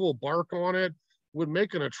really cool bark on it, would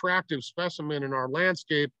make an attractive specimen in our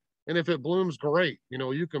landscape. And if it blooms, great. You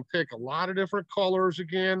know, you can pick a lot of different colors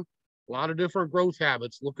again, a lot of different growth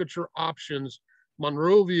habits. Look at your options.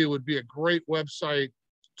 Monrovia would be a great website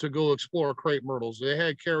to go explore crepe myrtles.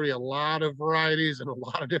 They carry a lot of varieties and a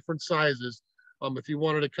lot of different sizes. If you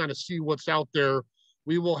wanted to kind of see what's out there,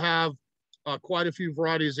 we will have quite a few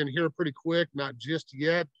varieties in here pretty quick, not just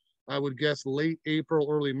yet. I would guess late April,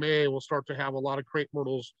 early May, we'll start to have a lot of crepe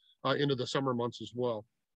myrtles into the summer months as well.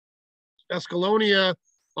 Escallonia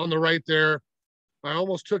on the right there, I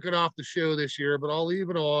almost took it off the show this year, but I'll leave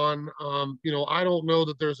it on. You know, I don't know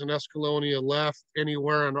that there's an Escallonia left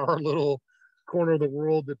anywhere in our little corner of the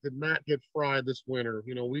world that did not get fried this winter.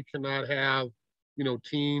 You know, we cannot have, you know,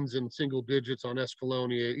 teens and single digits on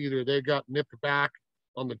Escallonia. Either they got nipped back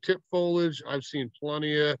on the tip foliage. I've seen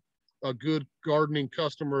plenty of good gardening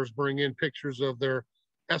customers bring in pictures of their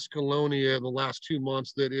Escallonia in the last 2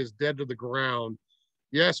 months that is dead to the ground.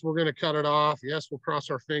 Yes, we're going to cut it off. Yes, we'll cross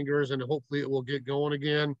our fingers and hopefully it will get going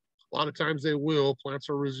again. A lot of times they will. Plants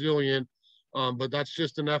are resilient, but that's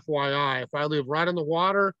just an FYI. If I live right in the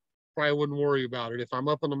water, probably wouldn't worry about it. If I'm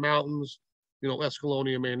up in the mountains, you know,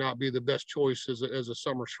 Escallonia may not be the best choice as a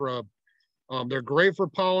summer shrub. They're great for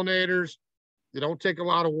pollinators. They don't take a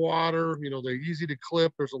lot of water. You know, they're easy to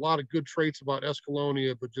clip. There's a lot of good traits about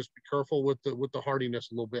Escallonia, but just be careful with the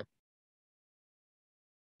hardiness a little bit.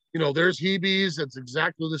 You know, there's Hebes. That's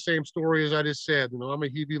exactly the same story as I just said. You know, I'm a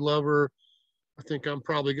Hebe lover. I think I'm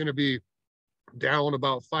probably going to be down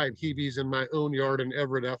about 5 Hebes in my own yard in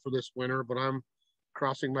Everett after this winter, but I'm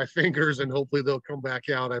crossing my fingers and hopefully they'll come back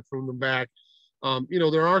out. I pruned them back. You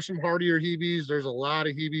know, there are some hardier Hebes. There's a lot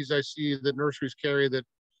of Hebes I see that nurseries carry that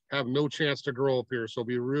have no chance to grow up here. So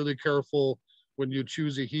be really careful when you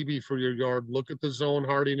choose a Hebe for your yard. Look at the zone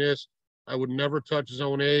hardiness. I would never touch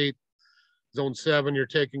zone 8. Zone 7, you're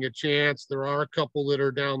taking a chance. There are a couple that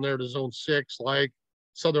are down there to zone 6, like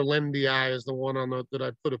Sutherlandii is the one on that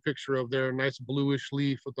I put a picture of there. Nice bluish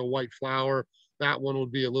leaf with a white flower. That one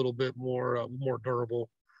would be a little bit more durable.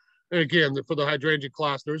 And again, for the hydrangea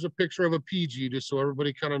class, there's a picture of a PG just so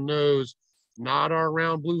everybody kind of knows, not our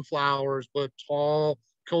round blue flowers, but tall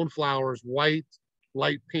cone flowers, white,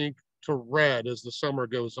 light pink to red as the summer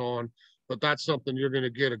goes on. But that's something you're going to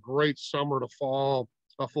get a great summer to fall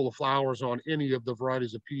full of flowers on any of the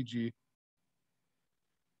varieties of PG.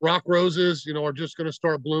 Rock roses, you know, are just going to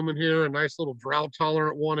start blooming here. A nice little drought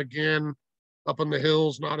tolerant one again. Up in the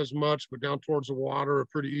hills, not as much, but down towards the water, a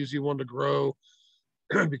pretty easy one to grow.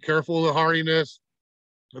 Be careful of the hardiness.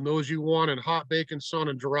 And those you want in hot, baking sun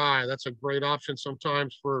and dry, that's a great option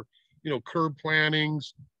sometimes for, you know, curb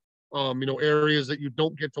plantings, you know, areas that you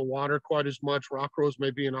don't get to water quite as much. Rock rose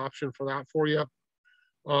may be an option for that for you.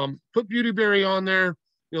 Put beautyberry on there.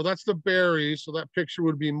 You know, that's the berry. So that picture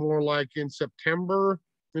would be more like in September,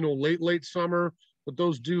 you know, late summer, but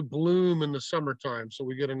those do bloom in the summertime. So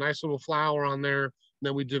we get a nice little flower on there. And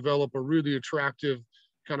then we develop a really attractive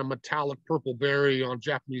kind of metallic purple berry on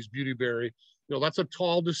Japanese beautyberry. You know, that's a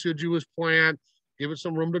tall deciduous plant. Give it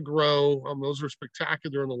some room to grow. Those are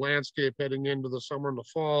spectacular in the landscape heading into the summer and the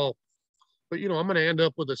fall. But, you know, I'm going to end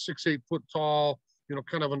up with a 6-8 foot tall, you know,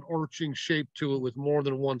 kind of an arching shape to it with more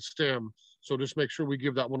than one stem. So just make sure we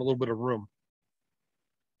give that one a little bit of room.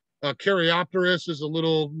 Caryopteris is a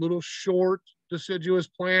little short deciduous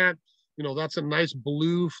plant. You know, that's a nice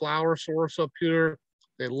blue flower source up here.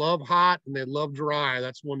 They love hot and they love dry.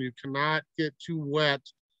 That's one you cannot get too wet.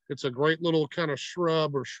 It's a great little kind of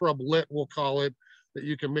shrub or shrublet, we'll call it, that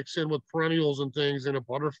you can mix in with perennials and things in a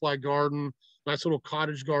butterfly garden, nice little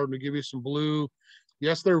cottage garden to give you some blue.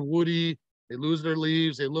 Yes, they're woody. They lose their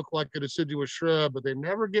leaves. They look like a deciduous shrub, but they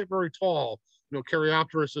never get very tall. You know,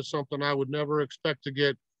 Caryopteris is something I would never expect to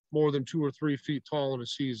get more than 2 or 3 feet tall in a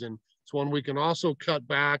season. It's one we can also cut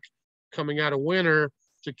back coming out of winter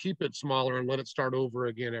to keep it smaller and let it start over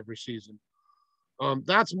again every season.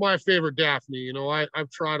 That's my favorite Daphne. You know, I've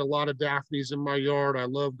tried a lot of Daphnes in my yard. I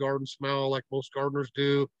love garden smell like most gardeners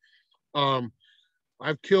do.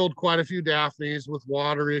 I've killed quite a few Daphnes with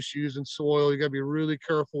water issues and soil. You got to be really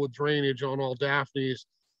careful with drainage on all Daphnes.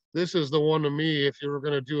 This is the one to me. If you were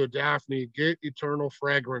going to do a Daphne, get Eternal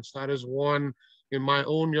Fragrance. That is one in my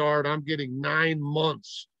own yard. I'm getting 9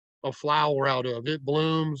 months of flower out of. It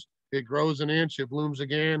blooms, it grows an inch, it blooms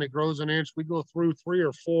again, it grows an inch. We go through 3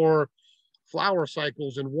 or 4 flower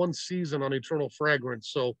cycles in one season on Eternal Fragrance.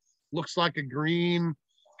 So looks like a green,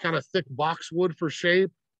 kind of thick boxwood for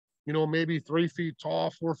shape. You know, maybe 3 feet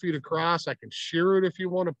tall, 4 feet across. I can shear it if you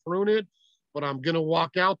want to prune it, but I'm going to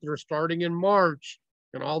walk out there starting in March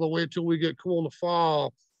and all the way till we get cool in the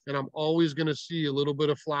fall. and I'm always going to see a little bit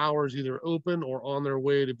of flowers either open or on their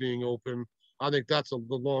way to being open. I think that's the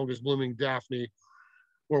longest blooming Daphne.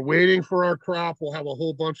 We're waiting for our crop. We'll have a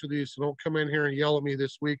whole bunch of these, so don't come in here and yell at me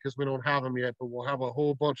this week because we don't have them yet, but we'll have a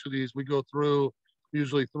whole bunch of these. We go through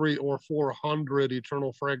usually 300 or 400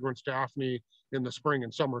 eternal fragrance Daphne in the spring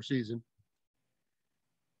and summer season.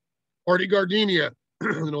 Hardy gardenia.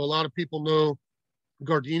 A lot of people know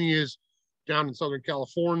gardenias down in Southern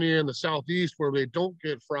California and the Southeast where they don't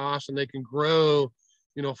get frost and they can grow,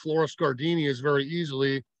 florist gardenias very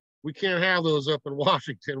easily. We can't have those up in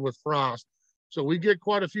Washington with frost. So we get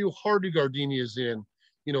quite a few hardy gardenias in.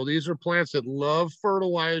 These are plants that love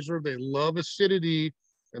fertilizer, they love acidity,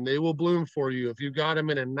 and they will bloom for you. If you got them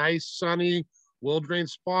in a nice, sunny, well-drained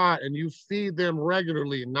spot and you feed them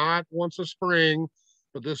regularly, not once a spring,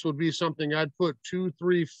 but this would be something I'd put 2,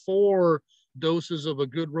 3, 4 doses of a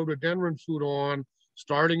good rhododendron food on,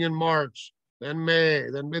 starting in March, then May,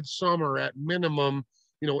 then midsummer at minimum,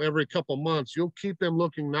 every couple months. You'll keep them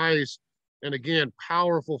looking nice. And again,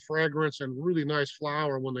 powerful fragrance and really nice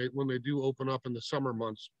flower when they do open up in the summer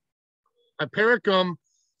months. Hypericum,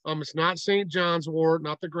 it's not St. John's wort,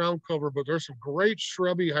 not the ground cover, but there's some great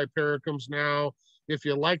shrubby hypericums now. If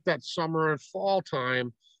you like that summer and fall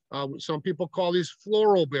time, some people call these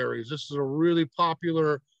floral berries. This is a really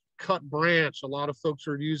popular cut branch a lot of folks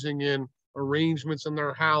are using in arrangements in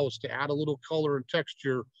their house to add a little color and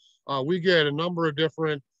texture. We get a number of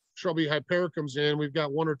different shrubby hypericums in. We've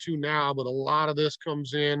got 1 or 2 now, but a lot of this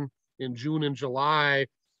comes in June and July.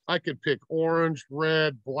 I could pick orange,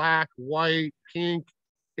 red, black, white, pink,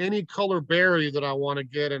 any color berry that I want to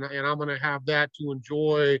get, and I'm going to have that to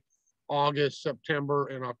enjoy August, September,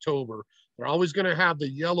 and October. They're always going to have the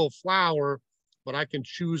yellow flower, but I can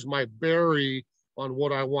choose my berry on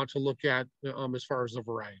what I want to look at as far as the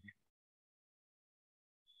variety.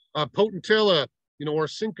 Potentilla, or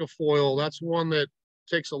cinquefoil, that's one that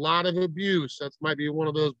takes a lot of abuse. That might be one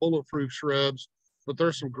of those bulletproof shrubs, but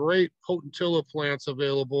there's some great potentilla plants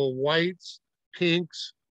available, whites,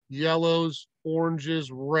 pinks, yellows,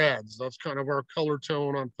 oranges, reds. That's kind of our color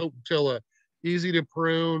tone on potentilla. Easy to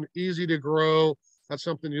prune, easy to grow. That's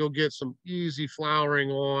something you'll get some easy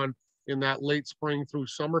flowering on in that late spring through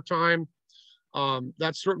summertime.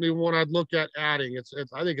 That's certainly one I'd look at adding.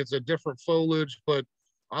 I think it's a different foliage, but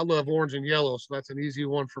I love orange and yellow, so that's an easy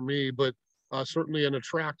one for me, but certainly an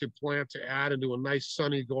attractive plant to add into a nice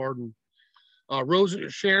sunny garden. Rose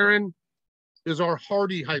Sharon is our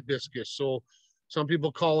hardy hibiscus. So some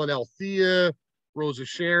people call it Althea, Rose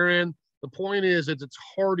Sharon. The point is that it's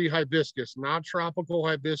hardy hibiscus, not tropical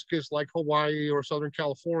hibiscus like Hawaii or Southern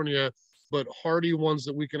California, but hardy ones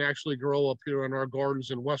that we can actually grow up here in our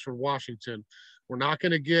gardens in Western Washington. We're not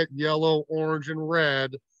going to get yellow, orange, and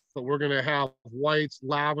red, but we're going to have whites,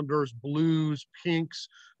 lavenders, blues, pinks,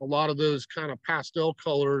 a lot of those kind of pastel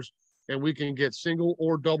colors, and we can get single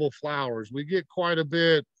or double flowers. We get quite a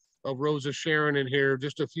bit of Rose Sharon in here,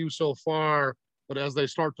 just a few so far, but as they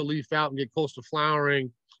start to leaf out and get close to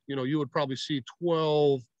flowering, you would probably see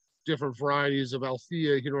 12 different varieties of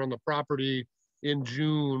Althea here on the property in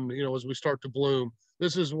June, as we start to bloom.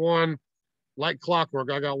 This is one like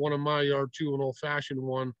clockwork. I got one in my yard too, an old-fashioned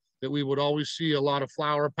one, that we would always see a lot of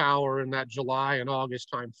flower power in that July and August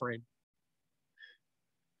time frame.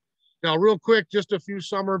 Now, real quick, just a few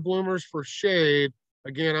summer bloomers for shade.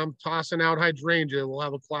 Again, I'm tossing out hydrangea. We'll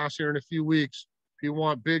have a class here in a few weeks. If you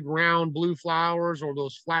want big round blue flowers or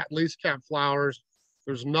those flat lace cap flowers,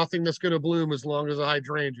 there's nothing that's going to bloom as long as a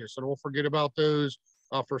hydrangea. So don't forget about those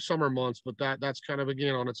for summer months, but that's kind of,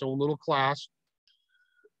 again, on its own little class.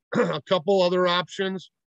 A couple other options,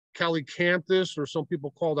 Calycanthus, or some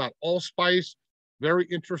people call that allspice. Very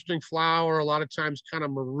interesting flower, a lot of times kind of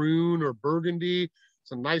maroon or burgundy.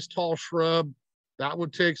 It's a nice tall shrub. That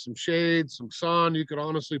would take some shade, some sun. You could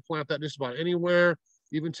honestly plant that just about anywhere,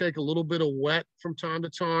 even take a little bit of wet from time to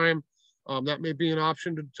time. That may be an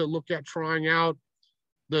option to look at trying out.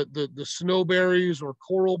 The snowberries or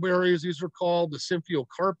coral berries, these are called, the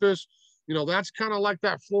Symphyocarpus. That's kind of like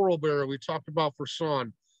that floral berry we talked about for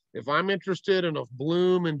sun. If I'm interested in a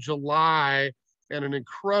bloom in July and an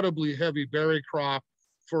incredibly heavy berry crop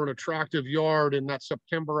for an attractive yard in that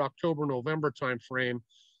September, October, November timeframe,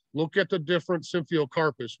 look at the different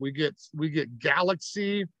Symphyocarpus. We get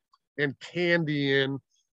Galaxy and Candy and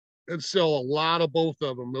sell a lot of both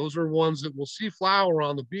of them. Those are ones that will see flower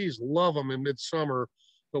on. The bees love them in midsummer,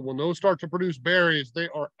 but when those start to produce berries, they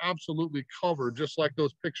are absolutely covered, just like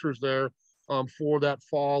those pictures there for that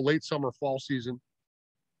late summer, fall season.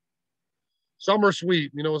 Summer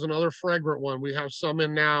Sweet, is another fragrant one. We have some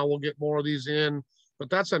in now. We'll get more of these in, but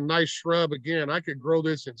that's a nice shrub. Again, I could grow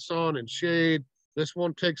this in sun and shade. This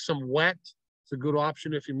one takes some wet. It's a good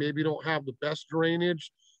option if you maybe don't have the best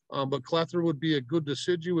drainage. But clether would be a good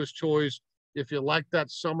deciduous choice if you like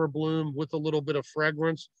that summer bloom with a little bit of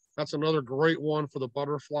fragrance. That's another great one for the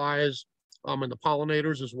butterflies and the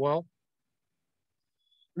pollinators as well.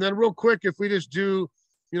 And then real quick, if we just do,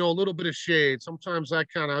 you know, a little bit of shade, sometimes I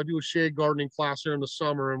do a shade gardening class here in the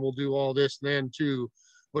summer and we'll do all this then too.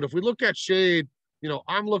 But if we look at shade, you know,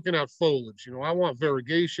 I'm looking at foliage. You know, I want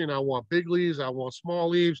variegation. I want big leaves. I want small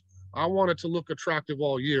leaves. I want it to look attractive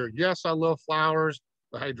all year. Yes, I love flowers,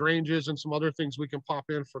 the hydrangeas, and some other things we can pop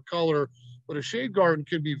in for color. But a shade garden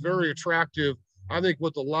can be very attractive, I think,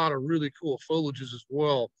 with a lot of really cool foliages as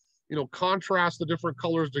well. You know, contrast the different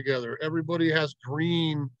colors together. Everybody has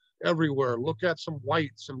green everywhere. Look at some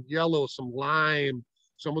white, some yellow, some lime.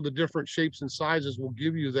 Some of the different shapes and sizes will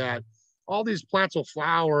give you that. All these plants will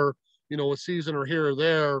flower, you know, a season or here or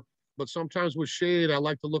there. But sometimes with shade, I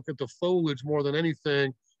like to look at the foliage more than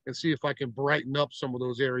anything and see if I can brighten up some of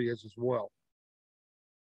those areas as well.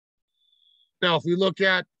 Now, if we look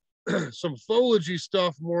at some foliagey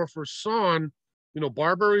stuff more for sun, you know,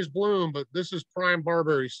 barberries bloom, but this is prime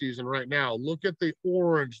barberry season right now. Look at the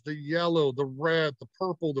orange, the yellow, the red, the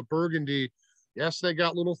purple, the burgundy. Yes, they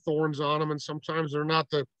got little thorns on them, and sometimes they're not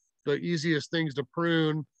the easiest things to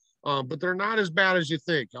prune, but they're not as bad as you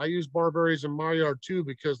think. I use barberries in my yard too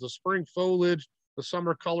because the spring foliage, the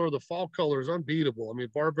summer color, the fall color is unbeatable. I mean,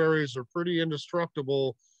 barberries are pretty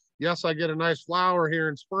indestructible. Yes, I get a nice flower here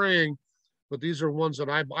in spring, but these are ones that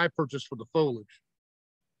I purchased for the foliage.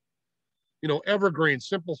 You know, evergreen,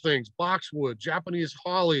 simple things, boxwood, Japanese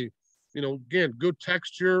holly, you know, again, good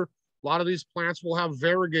texture. A lot of these plants will have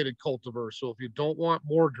variegated cultivars. So if you don't want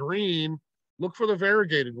more green, look for the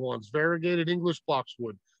variegated ones, variegated English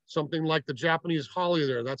boxwood, something like the Japanese holly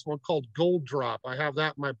there. That's one called Gold Drop. I have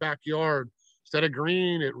that in my backyard. Instead of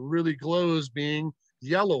green, it really glows being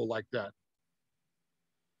yellow like that.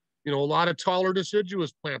 You know, a lot of taller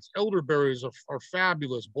deciduous plants, elderberries are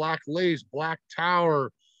fabulous. Black lace, black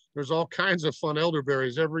tower. There's all kinds of fun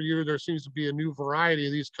elderberries. Every year there seems to be a new variety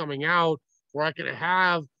of these coming out where I can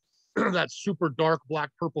have that super dark black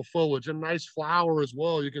purple foliage, a nice flower as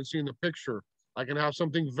well. You can see in the picture. I can have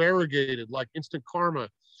something variegated like instant karma.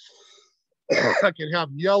 I can have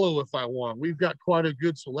yellow if I want. We've got quite a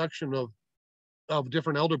good selection of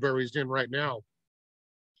different elderberries in right now.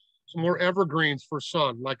 Some more evergreens for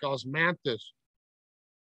sun, like osmanthus.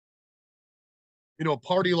 You know,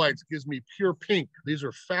 party lights gives me pure pink. These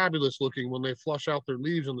are fabulous looking when they flush out their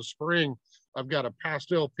leaves in the spring. I've got a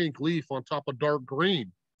pastel pink leaf on top of dark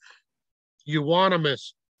green.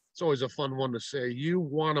 Euonymus, it's always a fun one to say,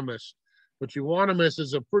 euonymus. But euonymus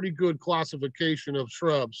is a pretty good classification of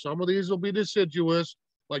shrubs. Some of these will be deciduous,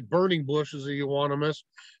 like burning bush is a euonymus,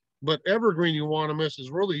 but evergreen euonymus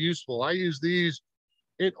is really useful. I use these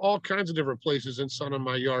in all kinds of different places in sun in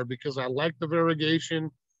my yard because I like the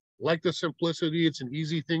variegation, like the simplicity. It's an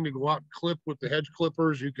easy thing to go out and clip with the hedge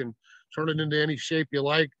clippers. You can turn it into any shape you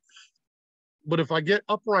like. But if I get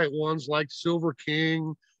upright ones like Silver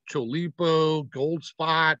King, Cholipo, Gold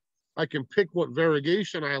Spot, I can pick what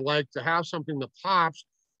variegation I like to have something that pops,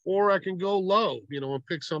 or I can go low, you know, and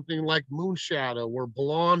pick something like Moonshadow or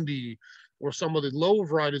Blondie or some of the low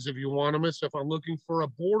varieties of euonymus if I'm looking for a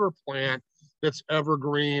border plant that's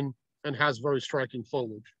evergreen and has very striking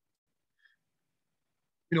foliage.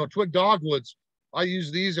 You know, twig dogwoods, I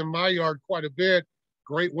use these in my yard quite a bit.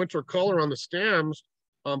 Great winter color on the stems,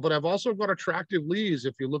 but I've also got attractive leaves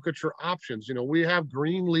if you look at your options. You know, we have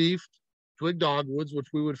green leafed twig dogwoods, which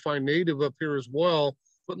we would find native up here as well,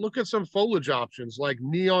 but look at some foliage options like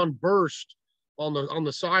Neon Burst on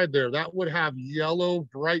the side there. That would have yellow,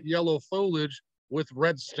 bright yellow foliage with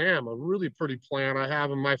red stem, a really pretty plant I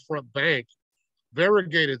have in my front bank.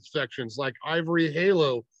 Variegated sections like Ivory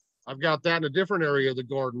Halo, I've got that in a different area of the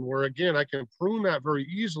garden where, again, I can prune that very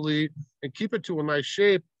easily and keep it to a nice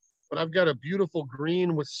shape, but I've got a beautiful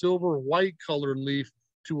green with silver white colored leaf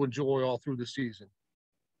to enjoy all through the season.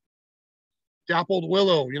 Dappled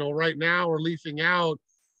willow, you know, right now we're leafing out.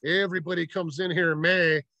 Everybody comes in here in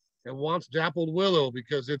May and wants dappled willow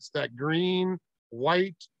because it's that green,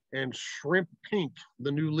 white, and shrimp pink,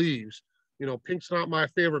 the new leaves. You know, pink's not my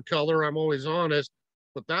favorite color, I'm always honest,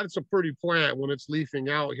 but that's a pretty plant when it's leafing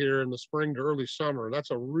out here in the spring to early summer.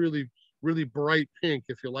 That's a really, really bright pink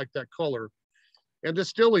if you like that color. And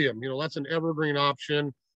Distilleum, you know, that's an evergreen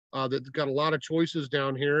option that's got a lot of choices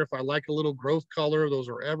down here. If I like a little growth color, those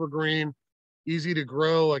are evergreen, easy to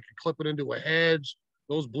grow. I can clip it into a hedge.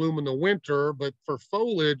 Those bloom in the winter, but for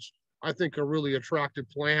foliage, I think a really attractive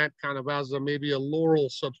plant, kind of as maybe a laurel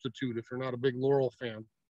substitute if you're not a big laurel fan.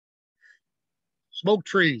 Smoke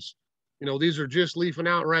trees. You know, these are just leafing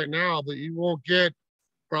out right now, but you won't get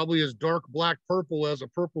probably as dark black purple as a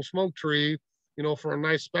purple smoke tree, you know, for a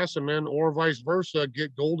nice specimen, or vice versa.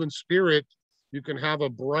 Get golden spirit. You can have a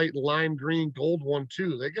bright lime green gold one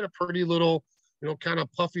too. They get a pretty little, you know, kind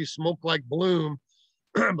of puffy smoke like bloom.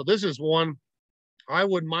 But this is one I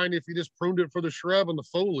wouldn't mind if you just pruned it for the shrub and the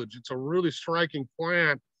foliage. It's a really striking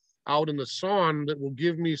plant out in the sun that will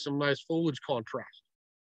give me some nice foliage contrast.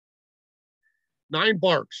 Nine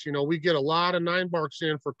barks, you know, we get a lot of nine barks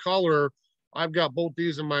in for color. I've got both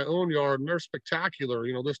these in my own yard and they're spectacular.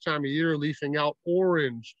 You know, this time of year, leafing out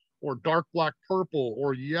orange or dark black purple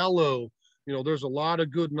or yellow. You know, there's a lot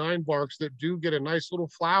of good nine barks that do get a nice little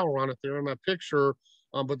flower on it there in that picture,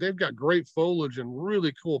 but they've got great foliage and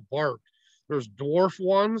really cool bark. There's dwarf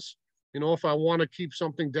ones, you know, if I want to keep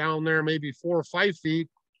something down there, maybe 4 or 5 feet,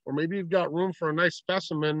 or maybe you've got room for a nice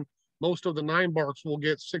specimen. Most of the nine barks will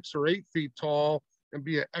get 6 or 8 feet tall and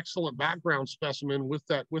be an excellent background specimen with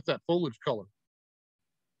that foliage color.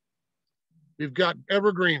 We've got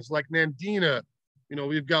evergreens like Nandina. You know,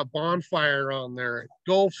 we've got Bonfire on there,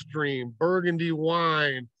 Gulfstream, Burgundy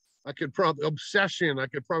Wine. I could probably, Obsession, I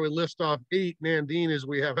could probably list off 8 Nandinas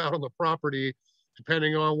we have out on the property,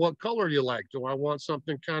 depending on what color you like. Do I want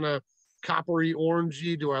something kind of coppery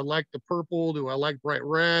orangey? Do I like the purple? Do I like bright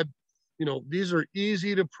red? You know, these are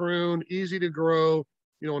easy to prune, easy to grow.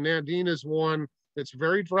 You know, Nandina is one that's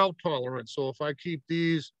very drought tolerant. So if I keep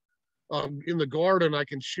these in the garden, I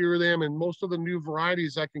can shear them. And most of the new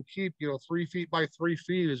varieties I can keep, you know, 3 feet by 3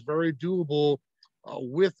 feet is very doable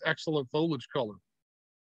with excellent foliage color.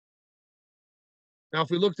 Now, if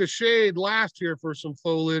we look to shade last here for some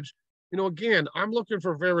foliage, you know, again, I'm looking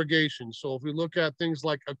for variegation. So if we look at things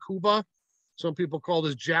like Akuba, some people call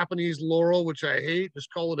this Japanese laurel, which I hate.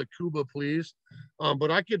 Just call it Akuba, please.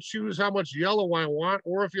 But I could choose how much yellow I want,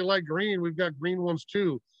 or if you like green, we've got green ones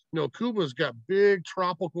too. You know, Akuba's got big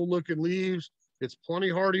tropical looking leaves. It's plenty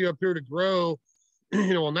hardy up here to grow.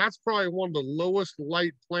 You know, and that's probably one of the lowest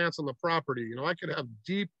light plants on the property. You know, I could have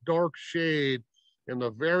deep, dark shade in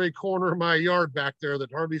the very corner of my yard back there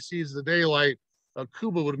that hardly sees the daylight.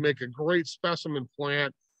 Akuba would make a great specimen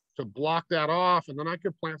plant to block that off, and then I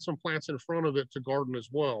could plant some plants in front of it to garden as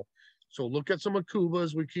well. So look at some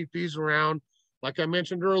Akubas. We keep these around. Like I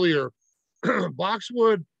mentioned earlier,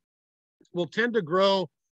 boxwood will tend to grow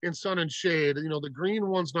in sun and shade. You know, the green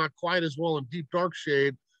one's not quite as well in deep dark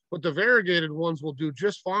shade, but the variegated ones will do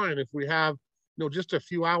just fine if we have, you know, just a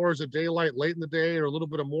few hours of daylight late in the day or a little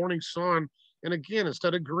bit of morning sun. And again,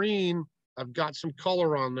 instead of green, I've got some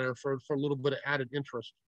color on there for a little bit of added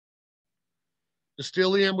interest.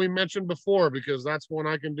 Distilleum we mentioned before, because that's one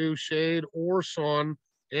I can do shade or sun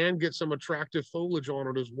and get some attractive foliage on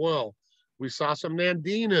it as well. We saw some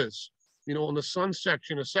Nandinas, you know, in the sun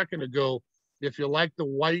section a second ago. If you like the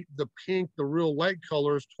white, the pink, the real light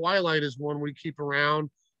colors, Twilight is one we keep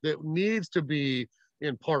around that needs to be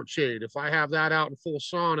in part shade. If I have that out in full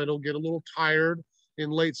sun, it'll get a little tired in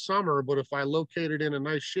late summer, but if I locate it in a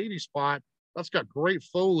nice shady spot, that's got great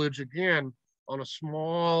foliage. Again, on a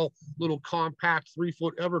small little compact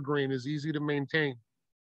 3-foot evergreen is easy to maintain.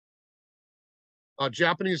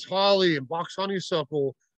 Japanese holly and box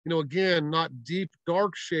honeysuckle, you know, again, not deep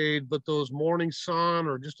dark shade, but those morning sun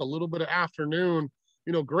or just a little bit of afternoon,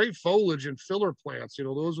 you know, great foliage and filler plants. You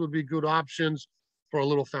know, those would be good options for a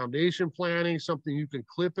little foundation planting, something you can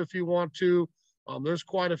clip if you want to. There's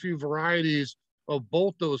quite a few varieties of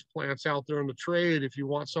both those plants out there in the trade. If you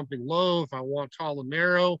want something low, if I want tall and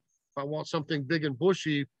narrow, if I want something big and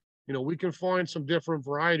bushy, you know, we can find some different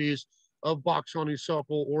varieties of box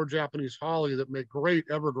honeysuckle or Japanese holly that make great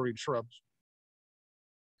evergreen shrubs.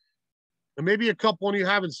 And maybe a couple you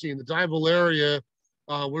haven't seen, the Divularia.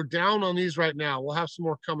 We're down on these right now. We'll have some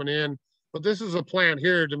more coming in, but this is a plant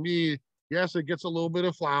here to me. Yes, it gets a little bit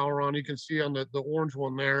of flower on. You can see on the orange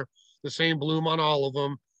one there, the same bloom on all of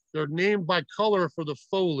them. They're named by color for the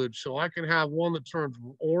foliage. So I can have one that turns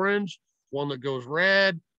orange, one that goes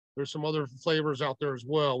red. There's some other flavors out there as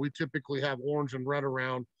well. We typically have orange and red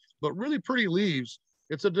around, but really pretty leaves.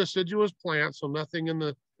 It's a deciduous plant, so nothing in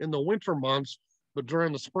the winter months, but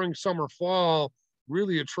during the spring, summer, fall,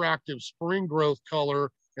 really attractive spring growth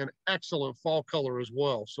color and excellent fall color as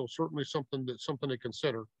well. So certainly something to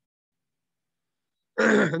consider.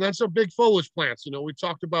 And then some big foliage plants. You know, we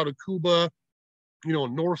talked about Akuba, you know,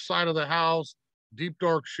 north side of the house, deep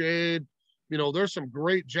dark shade. You know, there's some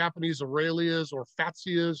great Japanese Aralias or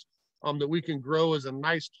Fatsias that we can grow as a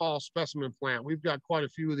nice tall specimen plant. We've got quite a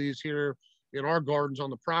few of these here in our gardens on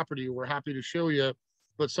the property. We're happy to show you.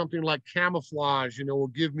 But something like Camouflage, you know, will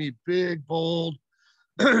give me big, bold,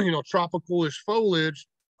 you know, tropical-ish foliage.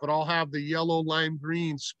 could all have the yellow lime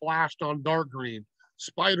green splashed on dark green.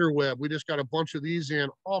 Spider web, we just got a bunch of these in,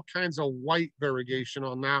 all kinds of white variegation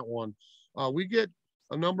on that one. We get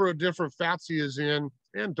a number of different fatsias in,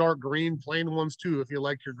 and dark green, plain ones too, if you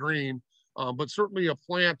like your green. But certainly a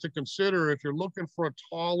plant to consider if you're looking for a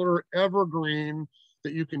taller evergreen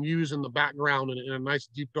that you can use in the background in a nice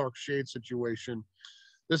deep dark shade situation.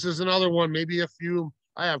 This is another one, maybe a few,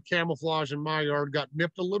 I have camouflage in my yard, got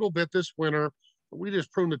nipped a little bit this winter, but we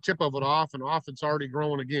just pruned the tip of it off and off it's already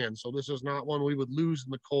growing again. So this is not one we would lose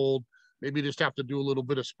in the cold. Maybe just have to do a little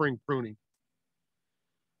bit of spring pruning.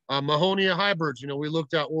 Mahonia hybrids, we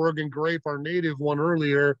looked at Oregon grape, our native one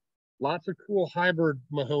earlier. Lots of cool hybrid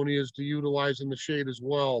Mahonias to utilize in the shade as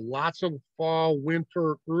well. Lots of fall,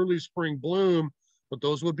 winter, early spring bloom, but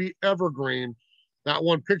those would be evergreen. That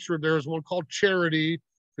one pictured there is one called Charity. If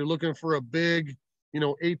you're looking for a big,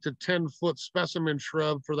 8 to 10 foot specimen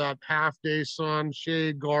shrub for that half day sun,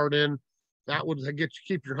 shade garden, that would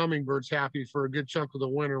keep your hummingbirds happy for a good chunk of the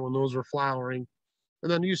winter when those are flowering.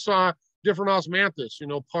 And then you saw different osmanthus,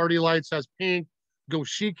 Party Lights has pink.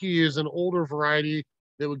 Goshiki is an older variety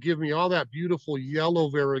that would give me all that beautiful yellow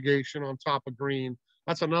variegation on top of green.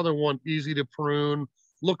 That's another one, easy to prune.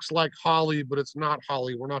 Looks like holly, but it's not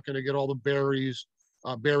holly. We're not going to get all the berries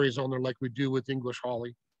on there like we do with English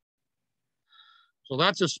holly. So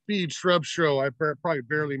that's a speed shrub show. I probably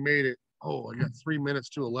barely made it. Oh, I got 3 minutes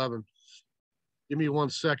to 11. Give me 1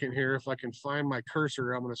 second here. If I can find my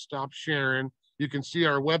cursor, I'm going to stop sharing. You can see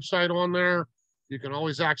our website on there. You can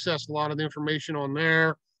always access a lot of the information on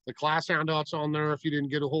there. The class handout's on there if you didn't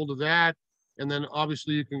get a hold of that. And then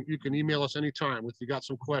obviously you can email us anytime if you got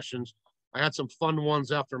some questions. I had some fun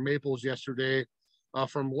ones after Maples yesterday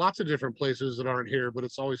from lots of different places that aren't here, but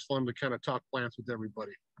it's always fun to kind of talk plants with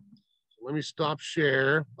everybody. So let me stop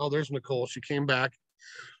share. Oh, there's Nicole. She came back.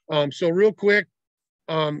 So real quick,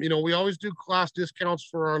 we always do class discounts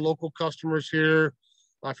for our local customers here.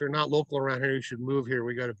 If you're not local around here, you should move here.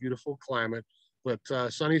 We got a beautiful climate. But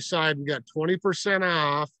Sunnyside, we got 20%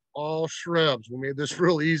 off all shrubs. We made this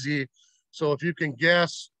real easy. So if you can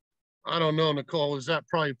guess, I don't know, Nicole, is that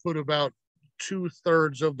probably put about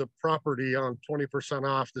 2/3 of the property on 20%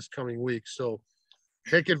 off this coming week. So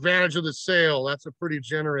take advantage of the sale. That's a pretty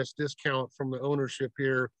generous discount from the ownership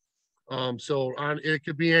here. It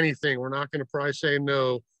could be anything. We're not going to probably say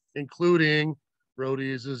no, including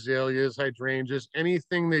rhodies, azaleas, hydrangeas,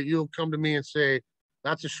 anything that you'll come to me and say,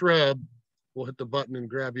 that's a shrub, we'll hit the button and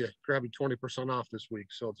grab you 20% off this week.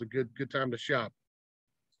 So it's a good time to shop.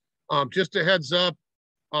 Just a heads up,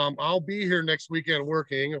 I'll be here next weekend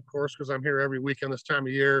working, of course, because I'm here every weekend this time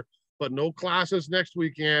of year, but no classes next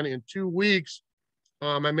weekend. In 2 weeks,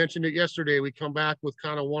 I mentioned it yesterday, we come back with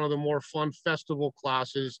kind of one of the more fun festival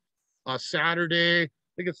classes. Saturday, I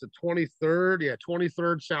think it's the 23rd. Yeah,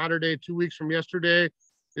 23rd Saturday, 2 weeks from yesterday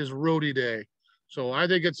is Rhodie Day. So I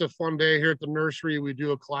think it's a fun day here at the nursery. We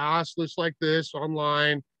do a class just like this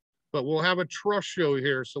online, but we'll have a trust show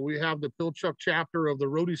here. So we have the Pilchuck chapter of the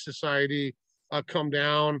Rhodie Society come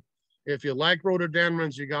down. If you like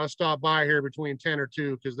rhododendrons, you got to stop by here between 10 or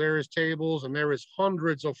 2 because there is tables and there is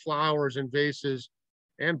hundreds of flowers and vases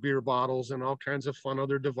and beer bottles and all kinds of fun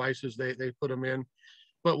other devices they put them in.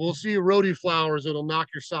 But we'll see rhodie flowers that'll knock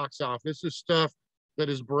your socks off. This is stuff that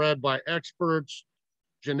is bred by experts,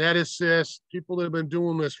 geneticists, people that have been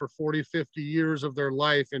doing this for 40, 50 years of their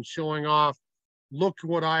life and showing off, look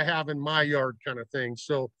what I have in my yard kind of thing.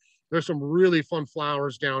 So there's some really fun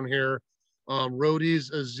flowers down here.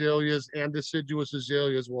 Rhodies, azaleas, and deciduous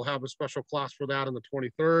azaleas. We'll have a special class for that on the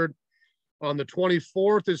 23rd. On the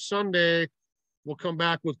 24th is Sunday. We'll come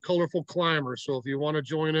back with colorful climbers. So if you want to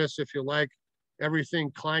join us, if you like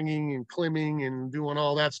everything clanging and climbing and doing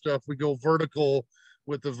all that stuff, we go vertical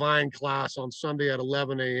with the vine class on Sunday at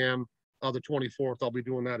 11 a.m. The 24th. I'll be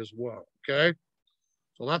doing that as well. Okay.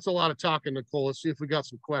 So that's a lot of talking, Nicole. Let's see if we got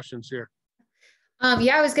some questions here.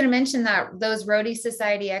 Yeah, I was going to mention that those Rhodie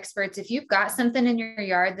Society experts, if you've got something in your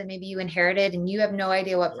yard that maybe you inherited and you have no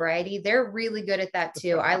idea what variety, they're really good at that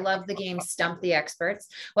too. I love the game Stump the Experts,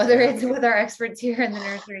 whether it's with our experts here in the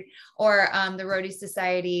nursery or the Rhodie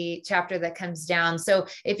Society chapter that comes down. So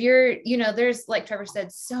if you're, there's, like Trevor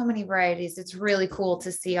said, so many varieties. It's really cool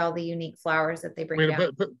to see all the unique flowers that they bring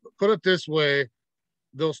down. Put it this way.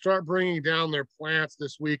 They'll start bringing down their plants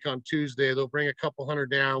this week on Tuesday. They'll bring a couple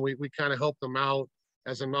hundred down. We kind of help them out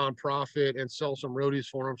as a nonprofit and sell some rhodies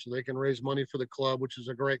for them so they can raise money for the club, which is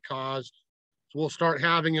a great cause. So we'll start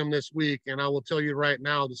having them this week. And I will tell you right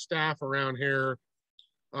now, the staff around here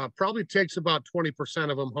probably takes about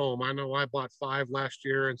 20% of them home. I know I bought 5 last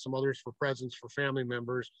year and some others for presents for family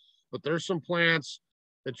members, but there's some plants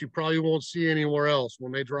that you probably won't see anywhere else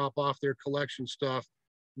when they drop off their collection stuff.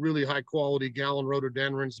 Really high quality gallon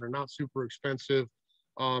rhododendrons. They're not super expensive,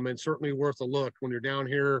 and certainly worth a look when you're down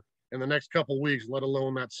here in the next couple of weeks, let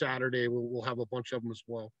alone that Saturday. We'll have a bunch of them as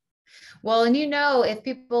well. Well, and if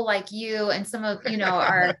people like you and some of,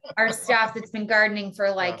 our staff that's been gardening for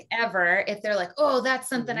Yeah. like ever, if they're like, oh, that's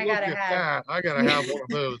something I Look gotta at have. that. I gotta have one of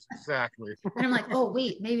those. Exactly. And I'm like, oh,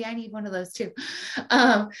 wait, maybe I need one of those too.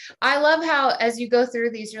 I love how, as you go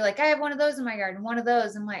through these, you're like, I have one of those in my garden, one of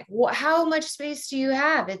those. I'm like, how much space do you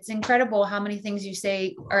have? It's incredible how many things you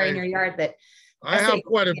say are in your yard that I have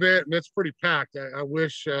quite a bit, and it's pretty packed. I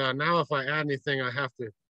wish now if I add anything, I have to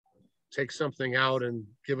take something out and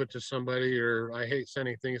give it to somebody, or I hate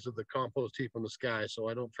sending things to the compost heap in the sky, so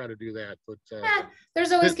I don't try to do that. But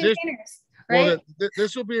there's always containers, right? Well,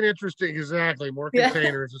 this will be an interesting, exactly, more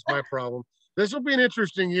containers is my problem. This will be an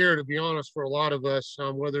interesting year, to be honest, for a lot of us,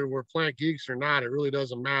 whether we're plant geeks or not. It really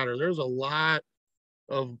doesn't matter. There's a lot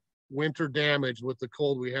of winter damage with the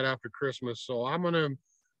cold we had after Christmas, so I'm gonna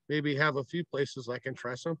maybe have a few places I can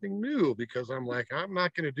try something new, because I'm like, I'm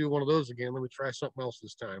not going to do one of those again. Let me try something else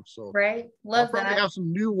this time. So right. I'll probably have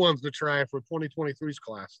some new ones to try for 2023's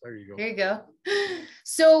class. There you go. There you go.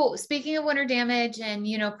 So speaking of winter damage and,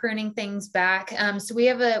 pruning things back. So we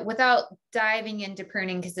have without diving into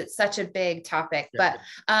pruning, because it's such a big topic, but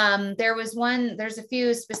there's a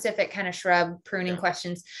few specific kind of shrub pruning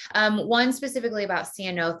questions. One specifically about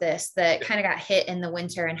ceanothus that kind of got hit in the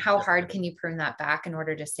winter, and how hard can you prune that back in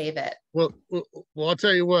order to save it? Well, I'll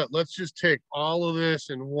tell you what, let's just take all of this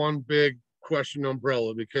in one big question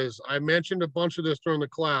umbrella, because I mentioned a bunch of this during the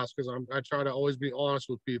class, because I try to always be honest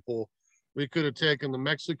with people. We could have taken the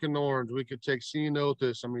Mexican orange, we could take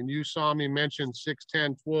ceanothus. I mean, you saw me mention 6,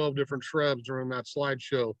 10, 12 different shrubs during that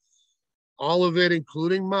slideshow. All of it,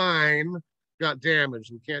 including mine, got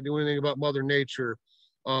damaged. We can't do anything about Mother Nature.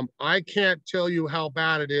 I can't tell you how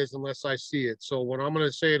bad it is unless I see it. So what I'm going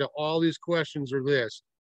to say to all these questions are this: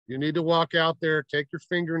 you need to walk out there, take your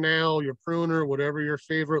fingernail, your pruner, whatever your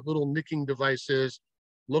favorite little nicking device is.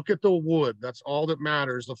 Look at the wood. That's all that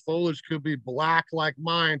matters. The foliage could be black like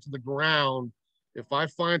mine to the ground. If I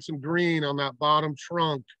find some green on that bottom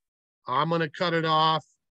trunk, I'm going to cut it off.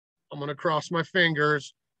 I'm going to cross my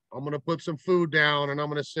fingers. I'm going to put some food down, and I'm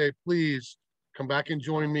going to say, please come back and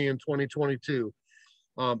join me in 2022.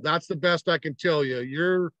 That's the best I can tell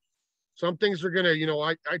you. Some things are going to,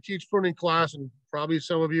 I teach pruning class, and probably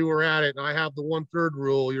some of you are at it, and I have the 1/3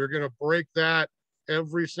 rule. You're going to break that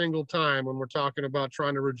every single time when we're talking about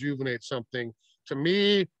trying to rejuvenate something. To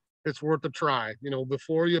me, it's worth a try.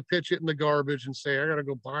 Before you pitch it in the garbage and say, I got to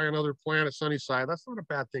go buy another plant at Sunnyside, that's not a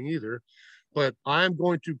bad thing either. But I'm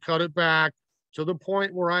going to cut it back to the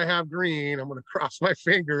point where I have green. I'm going to cross my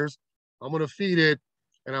fingers. I'm going to feed it,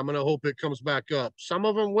 and I'm going to hope it comes back up. Some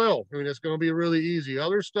of them will. I mean, it's going to be really easy.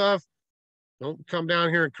 Other stuff, don't come down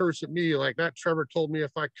here and curse at me like that. Trevor told me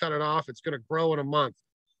if I cut it off, it's going to grow in a month.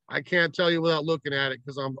 I can't tell you without looking at it,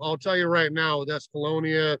 because I'll tell you right now, with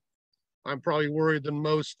Escalonia, I'm probably worried than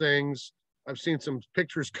most things. I've seen some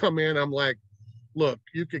pictures come in. I'm like, look,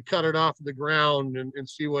 you could cut it off the ground and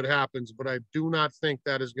see what happens, but I do not think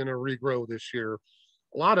that is going to regrow this year.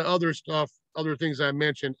 A lot of other stuff, other things I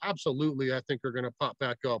mentioned, absolutely, I think are going to pop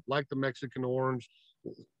back up, like the Mexican orange,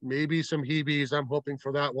 maybe some Hebes. I'm hoping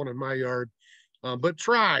for that one in my yard. But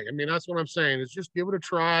try. I mean, that's what I'm saying, is just give it a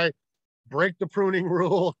try. Break the pruning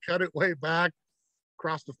rule, cut it way back,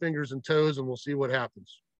 cross the fingers and toes, and we'll see what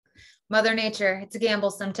happens. Mother Nature, it's a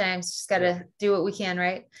gamble sometimes. Just got to do what we can,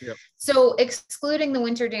 right? Yep. So excluding the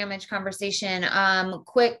winter damage conversation,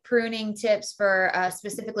 quick pruning tips for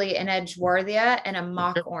specifically an Edgeworthia and a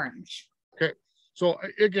mock orange. Okay. So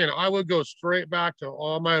again, I would go straight back to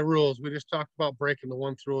all my rules. We just talked about breaking the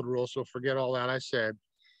 1/3 rule, so forget all that I said.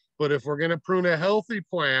 But if we're going to prune a healthy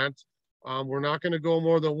plant, we're not going to go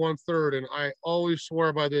more than 1/3. And I always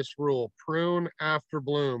swear by this rule: prune after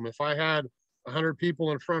bloom. If I had 100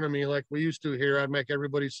 people in front of me like we used to here, I'd make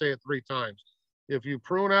everybody say it 3 times. If you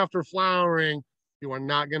prune after flowering, you are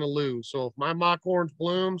not going to lose. So if my mock orange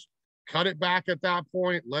blooms, cut it back at that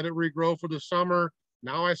point, let it regrow for the summer.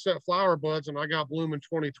 Now I set flower buds and I got bloom in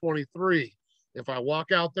 2023. If I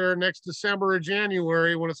walk out there next December or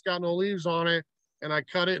January when it's got no leaves on it and I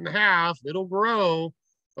cut it in half, it'll grow,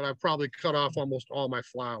 but I've probably cut off almost all my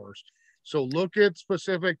flowers. So look at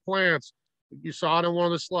specific plants. You saw it in one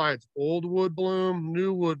of the slides: old wood bloom,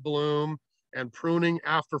 new wood bloom, and pruning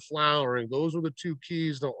after flowering. Those are the 2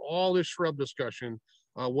 keys to all this shrub discussion,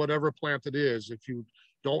 whatever plant it is. If you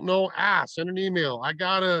don't know, ask, send an email. I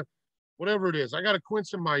got a, whatever it is, I got a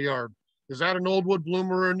quince in my yard. Is that an old wood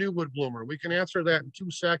bloomer or a new wood bloomer? We can answer that in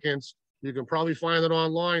 2 seconds. You can probably find it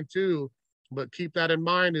online too, but keep that in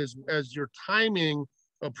mind as your timing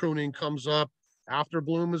of pruning comes up. After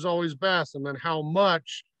bloom is always best, and then how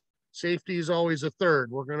much. Safety is always a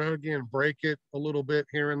third. We're going to, again, break it a little bit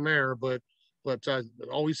here and there, but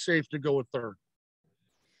always safe to go with third.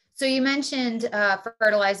 So you mentioned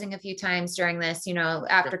fertilizing a few times during this,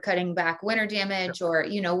 after cutting back winter damage or,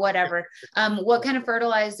 whatever. What kind of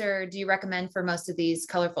fertilizer do you recommend for most of these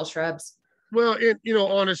colorful shrubs? Well,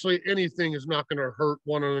 honestly, anything is not going to hurt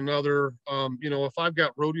one another. If I've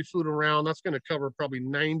got rhodey food around, that's going to cover probably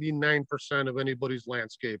 99% of anybody's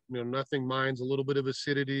landscape. Nothing minds a little bit of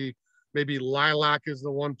acidity. Maybe lilac is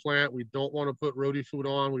the one plant we don't want to put rhodey food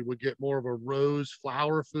on. We would get more of a rose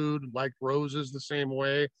flower food, like roses the same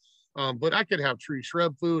way. But I could have tree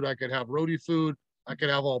shrub food. I could have rhodey food. I could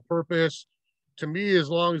have all purpose. To me, as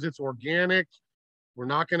long as it's organic, we're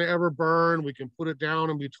not going to ever burn. We can put it down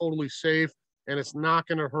and be totally safe, and it's not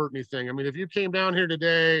going to hurt anything. I mean, if you came down here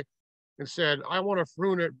today and said, I want to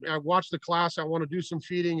prune it, I watched the class, I want to do some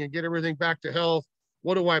feeding and get everything back to health,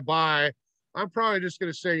 what do I buy? I'm probably just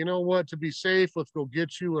going to say, you know what, to be safe, let's go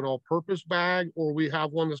get you an all-purpose bag, or we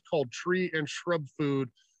have one that's called tree and shrub food.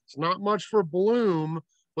 It's not much for bloom,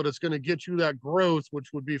 but it's going to get you that growth,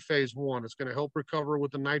 which would be phase one. It's going to help recover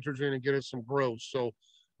with the nitrogen and get us some growth. So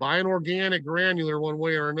buy an organic granular one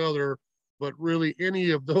way or another, but really any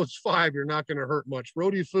of those five, you're not going to hurt much.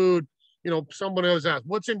 Rhodey food, someone else asked,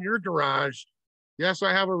 what's in your garage? Yes,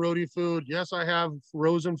 I have a rhodey food. Yes, I have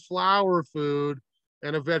rose and flower food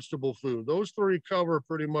and a vegetable food. Those three cover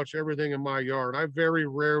pretty much everything in my yard. I very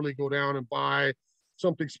rarely go down and buy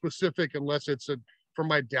something specific unless it's for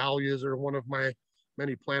my dahlias or one of my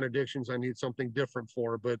many plant addictions I need something different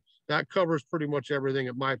for, but that covers pretty much everything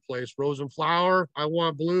at my place. Rose and flower, I